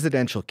a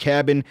presidential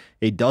cabin,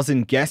 a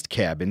dozen guest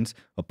cabins,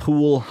 a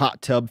pool,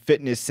 hot tub,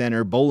 fitness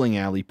center, bowling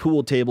alley,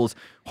 pool tables,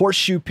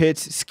 horseshoe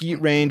pits,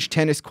 skeet range,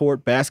 tennis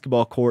court,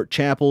 basketball court,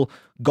 chapel,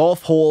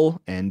 golf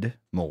hole, and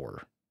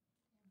more.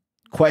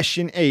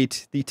 Question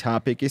 8, the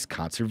topic is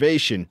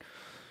conservation.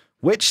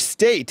 Which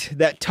state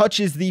that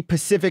touches the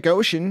Pacific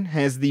Ocean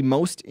has the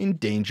most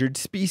endangered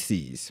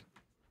species?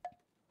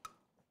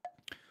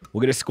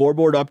 We'll get a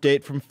scoreboard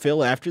update from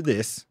Phil after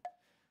this.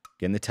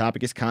 Again, the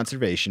topic is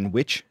conservation.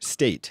 Which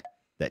state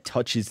that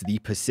touches the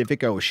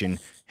Pacific Ocean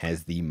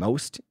has the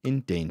most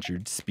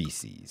endangered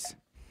species?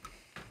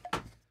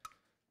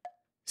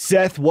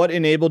 Seth, what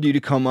enabled you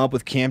to come up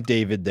with Camp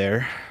David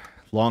there?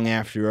 Long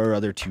after our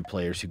other two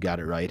players who got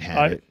it right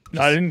had it.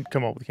 I didn't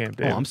come up with Camp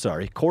David. Oh, I'm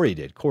sorry. Cory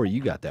did. Cory,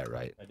 you got that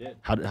right. I did.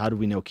 How did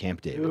we know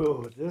Camp David?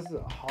 Dude, this is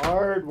a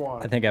hard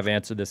one. I think I've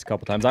answered this a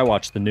couple times. I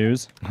watch the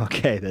news.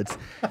 Okay,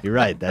 you're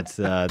right. That's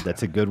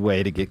a good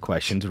way to get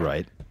questions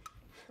right.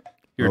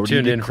 You're Brody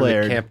tuned in for the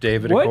declared- Camp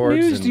David What Accords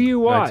news in do you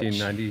watch?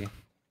 1990.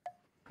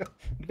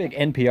 Big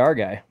NPR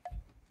guy.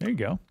 There you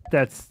go.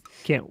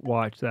 Can't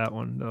watch that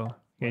one though.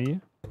 Can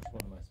you?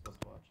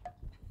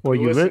 Well,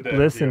 you Listen to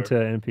listen NPR. to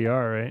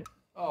NPR, right?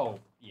 Oh,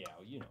 yeah,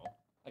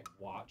 like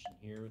watch and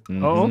hear.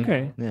 Oh,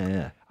 okay.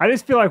 Yeah. I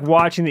just feel like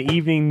watching the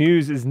evening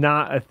news is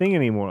not a thing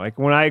anymore. Like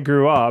when I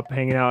grew up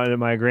hanging out at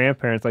my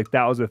grandparents, like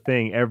that was a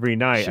thing every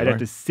night. Sure. I'd have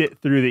to sit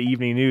through the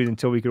evening news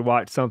until we could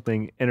watch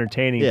something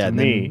entertaining Yeah, to and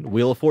me. then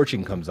Wheel of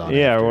Fortune comes on.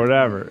 Yeah, after. or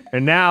whatever.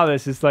 And now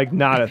this is like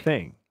not a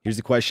thing. Here's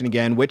the question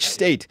again. Which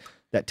state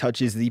that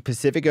touches the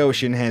Pacific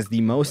Ocean has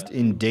the most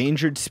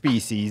endangered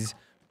species?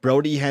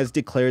 Brody has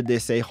declared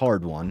this a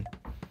hard one.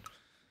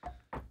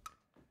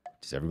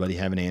 Does everybody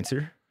have an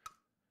answer?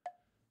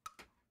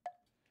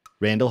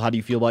 Randall, how do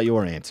you feel about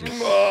your answers?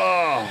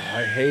 Oh,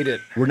 I hate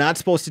it. We're not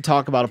supposed to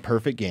talk about a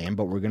perfect game,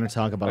 but we're going to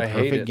talk about a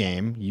perfect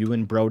game. You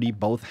and Brody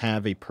both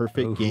have a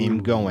perfect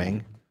game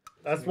going.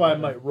 That's why I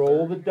might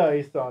roll the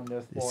dice on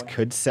this This one.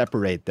 could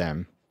separate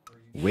them.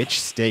 Which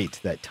state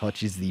that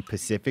touches the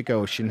Pacific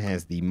Ocean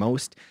has the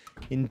most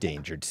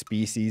endangered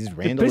species?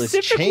 Randall is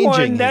Pacific changing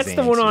one, his that's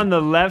the one answer. on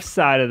the left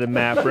side of the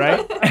map, right?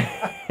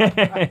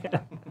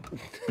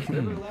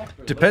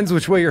 Depends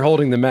which way you're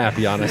holding the map,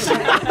 Janis.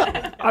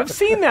 I've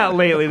seen that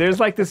lately. There's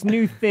like this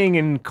new thing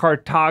in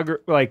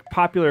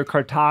popular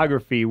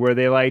cartography where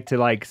they like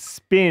to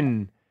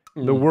spin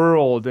the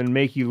world and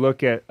make you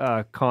look at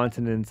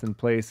continents and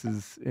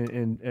places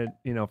in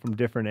from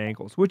different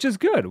angles, which is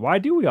good. Why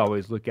do we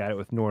always look at it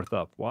with north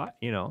up? Why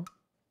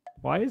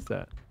is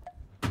that?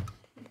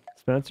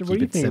 Spencer, what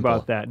do you think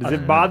about that? Does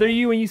it bother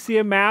you when you see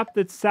a map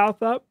that's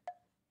south up?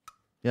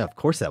 Yeah, of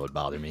course that would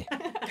bother me.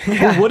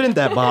 Who wouldn't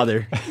that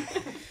bother?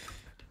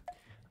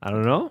 I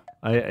don't know.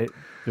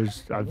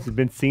 I've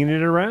been seeing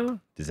it around.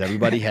 Does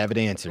everybody have an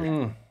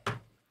answer?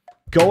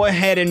 Go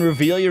ahead and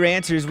reveal your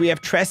answers. We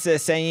have Tressa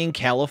saying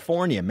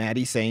California,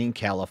 Maddy saying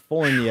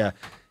California,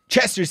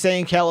 Chester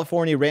saying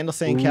California, Randall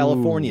saying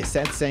California,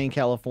 Seth saying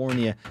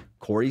California,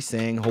 Cory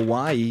saying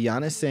Hawaii,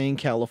 Janis saying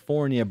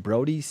California,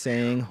 Brody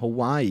saying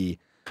Hawaii.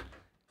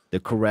 The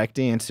correct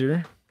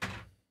answer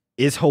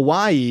is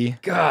Hawaii.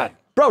 God.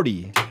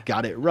 Brody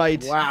got it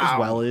right, as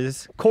well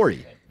as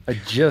Cory. I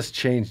just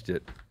changed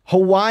it.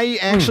 Hawaii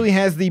actually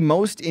has the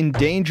most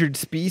endangered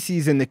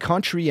species in the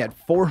country at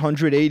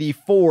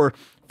 484.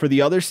 For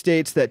the other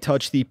states that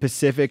touch the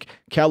Pacific,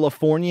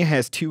 California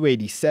has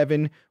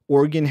 287,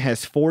 Oregon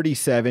has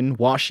 47,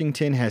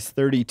 Washington has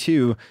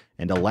 32,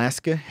 and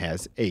Alaska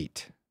has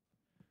 8.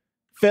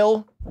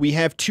 Phil, we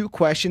have 2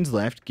 questions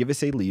left. Give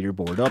us a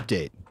leaderboard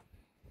update.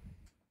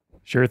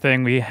 Sure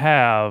thing. We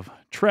have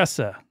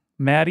Tressa,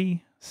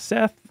 Maddy,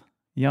 Seth,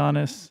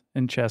 Janis,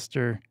 and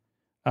Chester.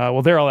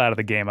 Well, they're all out of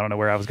the game. I don't know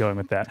where I was going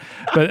with that.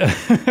 But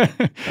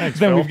then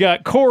Phil. we've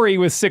got Cory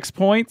with 6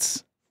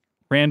 points,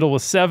 Randall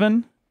with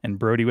 7, and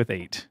Brody with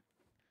 8.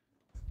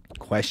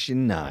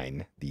 Question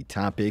 9. The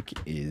topic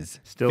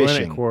is Still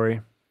fishing. in it, Cory.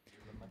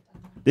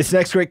 This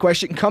next great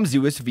question comes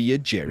to us via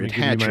Jared Give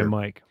me Hatcher.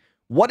 my mic.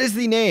 What is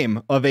the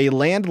name of a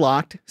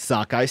landlocked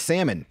sockeye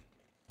salmon?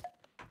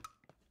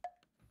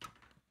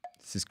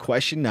 This is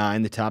question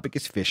 9. The topic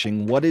is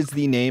fishing. What is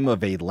the name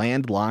of a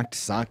landlocked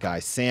sockeye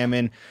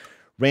salmon?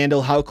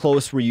 Randall, how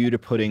close were you to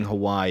putting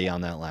Hawaii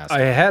on that last I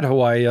one? had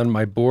Hawaii on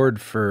my board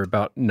for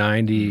about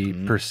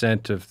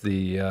 90% of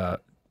the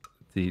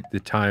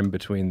time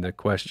between the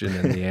question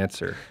and the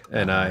answer,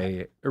 and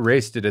I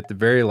erased it at the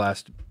very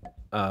last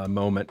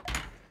moment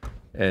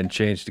and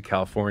changed to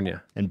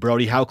California. And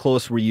Brody, how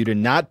close were you to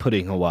not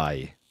putting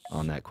Hawaii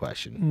on that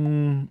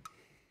question?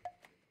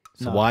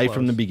 So not why close.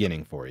 from the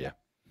beginning for you?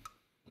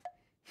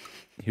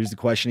 Here's the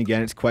question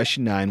again. It's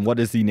question 9. What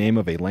is the name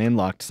of a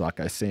landlocked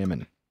sockeye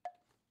salmon?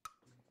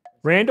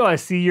 Randall, I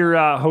see you're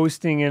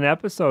hosting an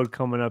episode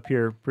coming up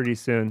here pretty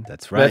soon.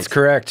 That's right. That's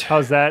correct.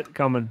 How's that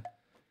coming?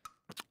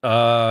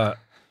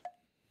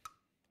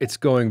 It's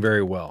going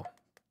very well.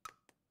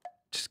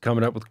 Just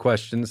coming up with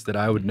questions that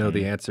I would know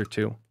the answer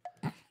to.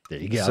 There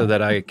you go. So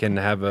that I can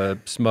have a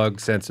smug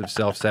sense of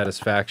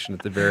self-satisfaction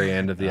at the very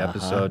end of the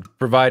episode,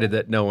 provided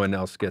that no one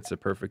else gets a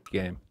perfect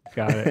game.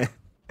 Got it.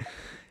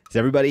 Does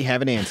everybody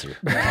have an answer?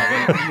 You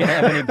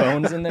have any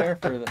bones in there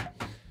for the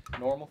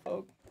normal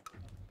folk?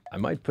 I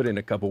might put in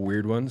a couple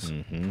weird ones.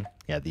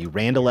 Yeah, the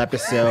Randall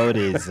episode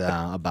is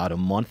about a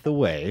month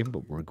away,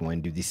 but we're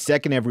going to do the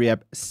second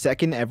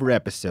ever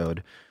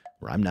episode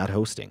where I'm not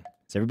hosting.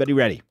 Is everybody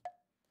ready?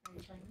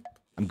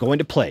 I'm going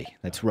to play.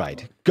 That's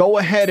right. Go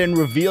ahead and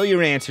reveal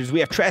your answers. We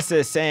have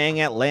Tressa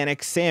saying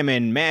Atlantic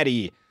salmon,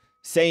 Maddy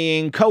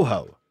saying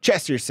coho,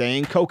 Chester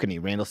saying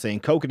kokanee, Randall saying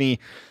kokanee,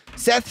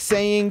 Seth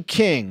saying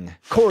king,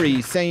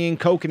 Cory saying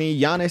kokanee,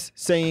 Janis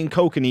saying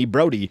kokanee,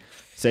 Brody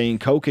saying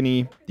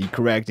kokanee. The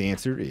correct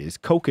answer is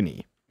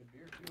kokanee.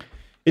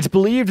 It's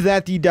believed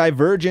that the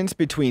divergence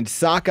between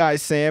sockeye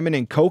salmon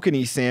and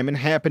kokanee salmon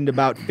happened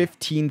about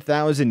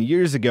 15,000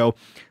 years ago.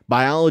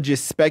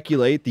 Biologists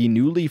speculate the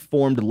newly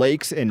formed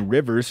lakes and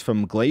rivers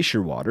from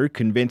glacier water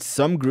convinced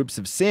some groups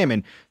of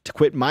salmon to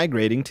quit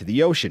migrating to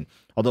the ocean.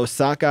 Although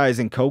sockeyes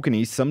and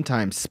kokanees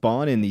sometimes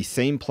spawn in the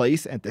same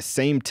place at the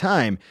same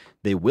time,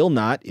 they will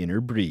not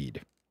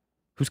interbreed.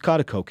 Who's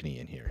caught a kokanee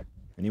in here?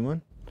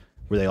 Anyone?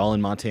 Were they all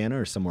in Montana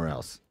or somewhere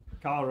else?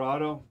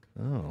 Colorado.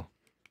 Oh.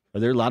 Are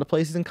there a lot of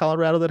places in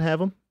Colorado that have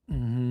them?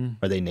 Mm-hmm.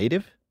 Are they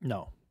native?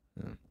 No.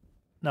 Oh.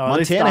 No, Montana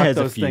they stock has a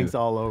those few. things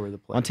all over the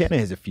place. Montana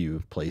has a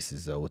few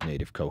places, though, with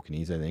native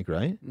kokanees, I think,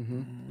 right?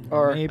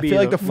 Or Maybe I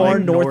feel like the far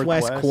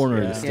northwest northwest, corner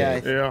of yeah. the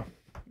state. Yeah, Yeah,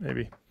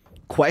 maybe.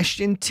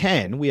 Question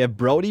 10. We have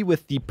Brody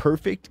with the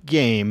perfect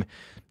game.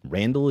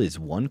 Randall is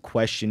one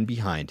question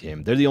behind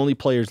him. They're the only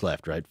players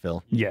left, right,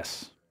 Phil?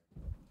 Yes.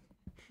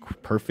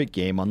 Perfect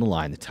game on the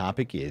line. The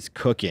topic is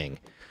cooking.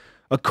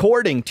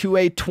 According to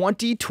a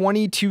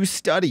 2022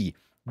 study,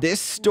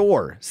 This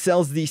store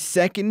sells the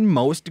second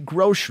most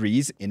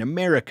groceries in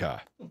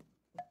America.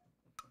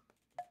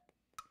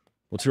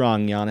 What's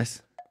wrong,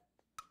 Janis?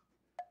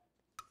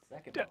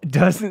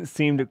 Doesn't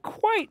seem to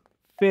quite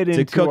fit It's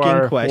a into cooking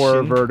our question.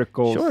 four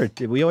verticals.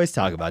 Sure. We always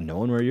talk about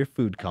knowing where your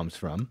food comes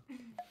from.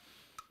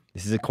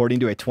 This is according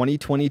to a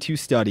 2022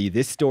 study.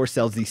 This store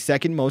sells the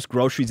second most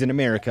groceries in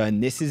America,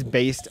 and this is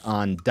based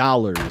on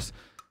dollars,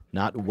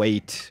 not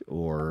weight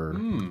or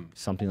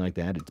something like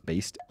that. It's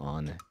based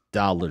on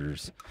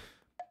dollars.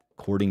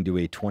 According to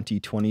a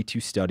 2022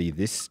 study,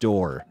 this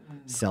store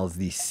sells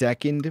the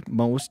second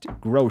most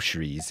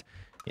groceries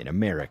in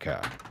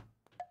America.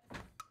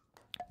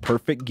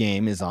 Perfect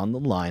game is on the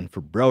line for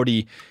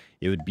Brody.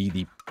 It would be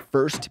the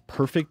first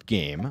perfect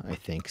game, I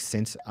think,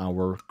 since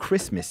our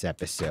Christmas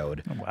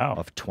episode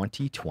of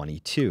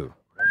 2022. We'll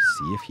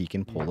see if he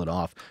can pull it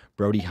off.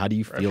 Brody, how do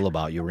you feel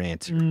about your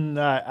answer?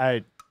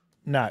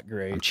 Not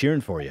great. I'm cheering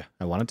for you.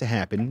 I want it to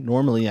happen.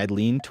 Normally, I'd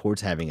lean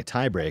towards having a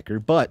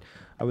tiebreaker, but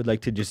I would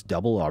like to just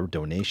double our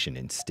donation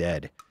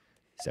instead.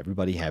 Does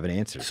everybody have an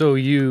answer? So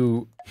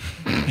you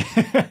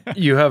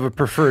have a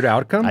preferred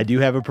outcome? I do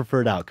have a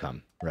preferred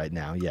outcome right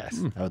now,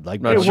 yes. I would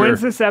like Hey, when's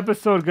this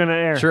episode going to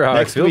air? Sure, how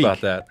Next I feel week.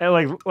 about that.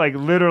 Like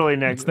literally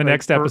next. It's the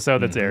next episode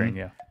that's airing,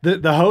 yeah.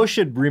 The host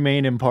should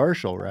remain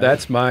impartial, right?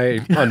 That's my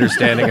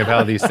understanding of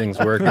how these things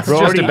work. It's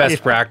just a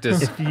best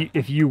practice.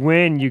 If you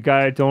win, you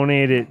got to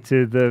donate it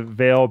to the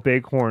Vail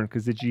Bighorn,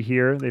 because did you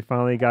hear? They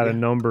finally got a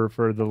number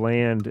for the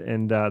land,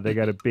 and they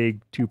got a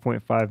big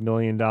 $2.5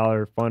 million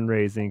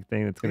fundraising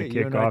thing that's going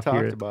to kick off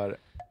here about it.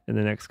 in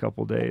the next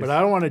couple days. But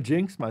I don't want to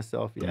jinx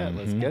myself yet.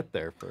 Let's get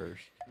there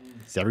first.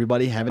 Does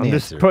everybody have an I'm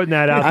answer? just putting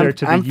that out there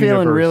to the I'm feeling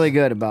universe. really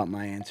good about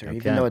my answer, Okay.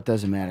 even though it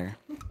doesn't matter.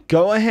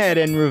 Go ahead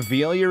and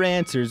reveal your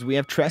answers. We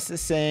have Tressa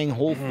saying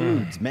Whole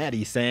Foods,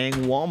 Maddy saying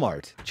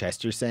Walmart,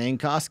 Chester saying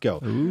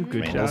Costco, Ooh,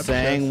 good Randall job,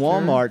 saying Chester.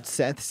 Walmart,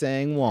 Seth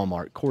saying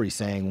Walmart, Cory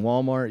saying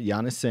Walmart,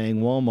 Janis saying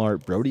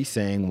Walmart, Brody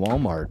saying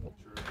Walmart.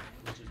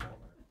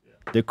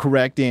 The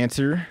correct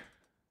answer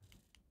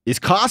is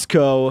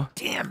Costco.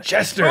 Damn it.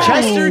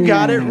 Chester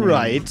got it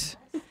right.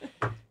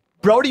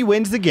 Brody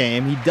wins the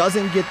game. He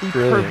doesn't get the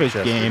perfect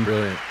Chester, game,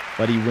 brilliant.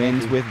 but he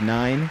wins with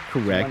 9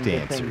 correct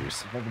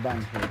answers. Like a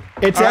diamond ring.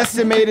 It's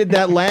estimated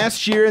that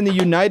last year in the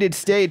United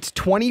States,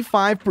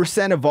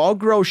 25% of all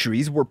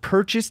groceries were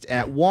purchased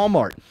at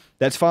Walmart.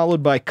 That's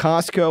followed by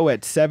Costco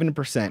at 7%,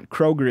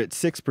 Kroger at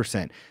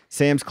 6%,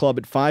 Sam's Club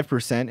at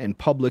 5%, and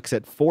Publix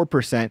at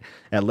 4%.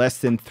 At less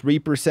than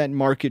 3%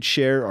 market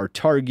share are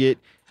Target,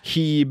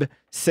 Hebe,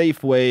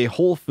 Safeway,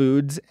 Whole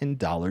Foods, and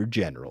Dollar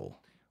General.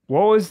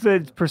 What was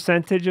the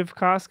percentage of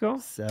Costco?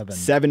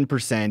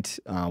 7%.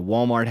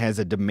 Walmart has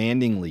a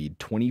demanding lead.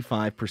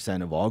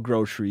 25% of all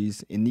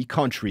groceries in the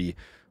country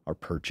are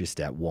purchased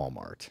at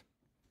Walmart.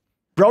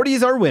 Brody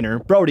is our winner.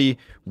 Brody,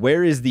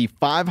 where is the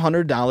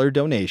 $500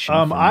 donation?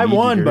 from I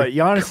won, MeatEater? but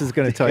Janis is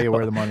going to tell you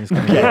where the money's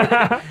going to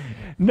go.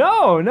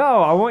 No,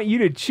 I want you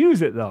to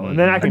choose it though, and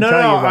then I can tell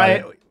you about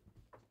it.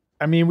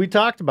 I mean, we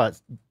talked about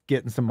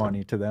getting some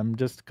money to them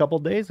just a couple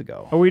days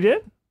ago. Oh, we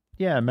did?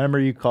 Yeah, remember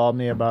you called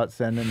me about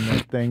sending the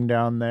thing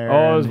down there?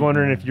 Oh, I was and-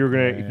 wondering if you were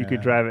if you could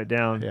drive it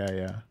down.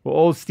 Yeah. Well,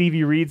 old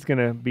Stevie Reed's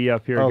gonna be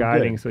up here Oh,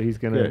 guiding, good. so he's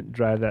gonna Good.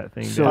 drive that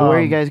thing So down. where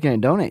are you guys going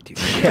to donate to?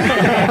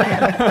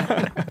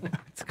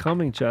 It's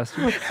coming,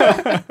 Chester.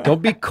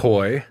 Don't be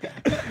coy.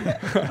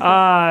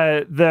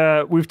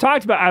 We've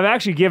talked about. I've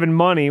actually given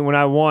money when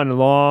I won a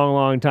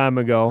long time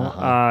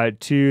ago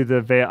to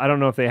the Vail. I don't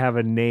know if they have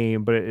a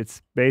name, but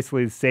it's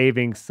basically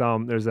saving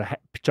some. There's a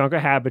chunk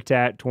of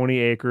habitat, 20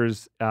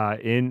 acres,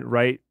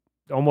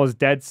 almost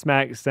dead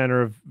smack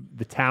center of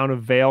the town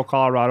of Vail,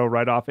 Colorado,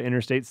 right off of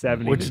Interstate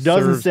 70. Which that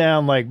doesn't serves-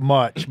 sound like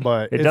much,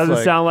 but It it's doesn't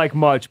like, sound like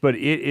much, but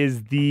it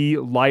is the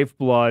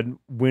lifeblood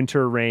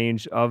winter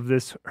range of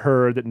this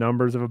herd that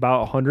numbers of about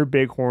 100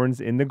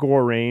 bighorns in the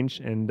Gore range.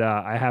 And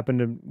I happened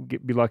to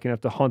be lucky enough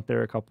to hunt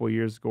there a couple of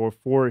years ago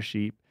for a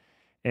sheep.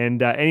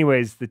 And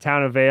anyways, the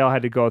town of Vail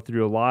had to go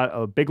through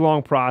a big,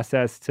 long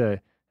process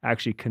to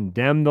actually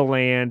condemn the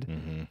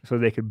land so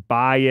they could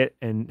buy it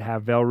and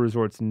have Vail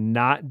Resorts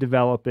not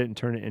develop it and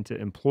turn it into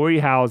employee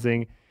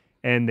housing.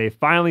 And they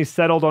finally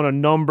settled on a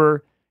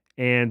number,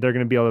 and they're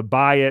going to be able to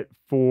buy it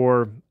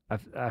for,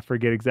 I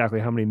forget exactly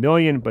how many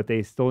million, but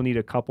they still need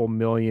a couple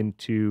million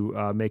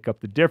to make up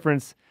the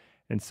difference.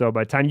 And so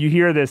by the time you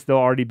hear this, they'll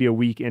already be a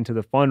week into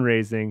the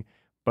fundraising.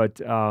 But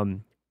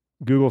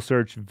Google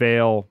search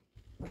Vail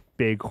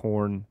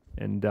Bighorn,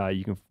 and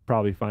you can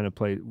probably find a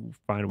way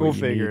We'll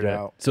figure it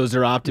out. So is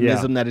there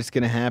optimism that it's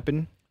going to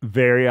happen?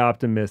 Very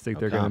optimistic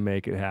they're Okay. going to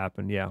make it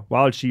happen. Yeah,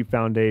 Wild Sheep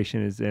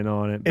Foundation is in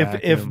on it.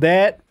 backing If them.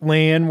 that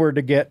land were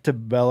to get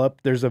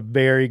developed, there's a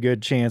very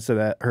good chance that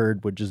that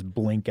herd would just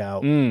blink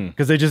out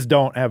because they just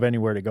don't have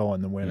anywhere to go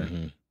in the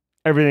winter.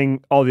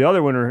 everything, all the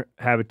other winter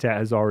habitat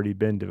has already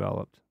been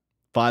developed.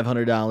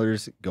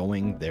 $500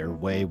 going their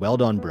way. Well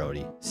done,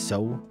 Brody.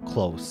 So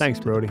close. Thanks,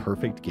 to Brody. the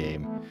perfect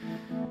game.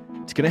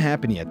 It's going to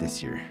happen yet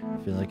this year.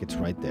 I feel like it's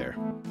right there.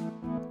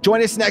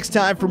 Join us next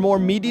time for more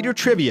MeatEater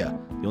Trivia,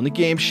 the only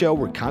game show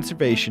where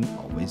conservation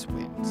always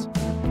wins.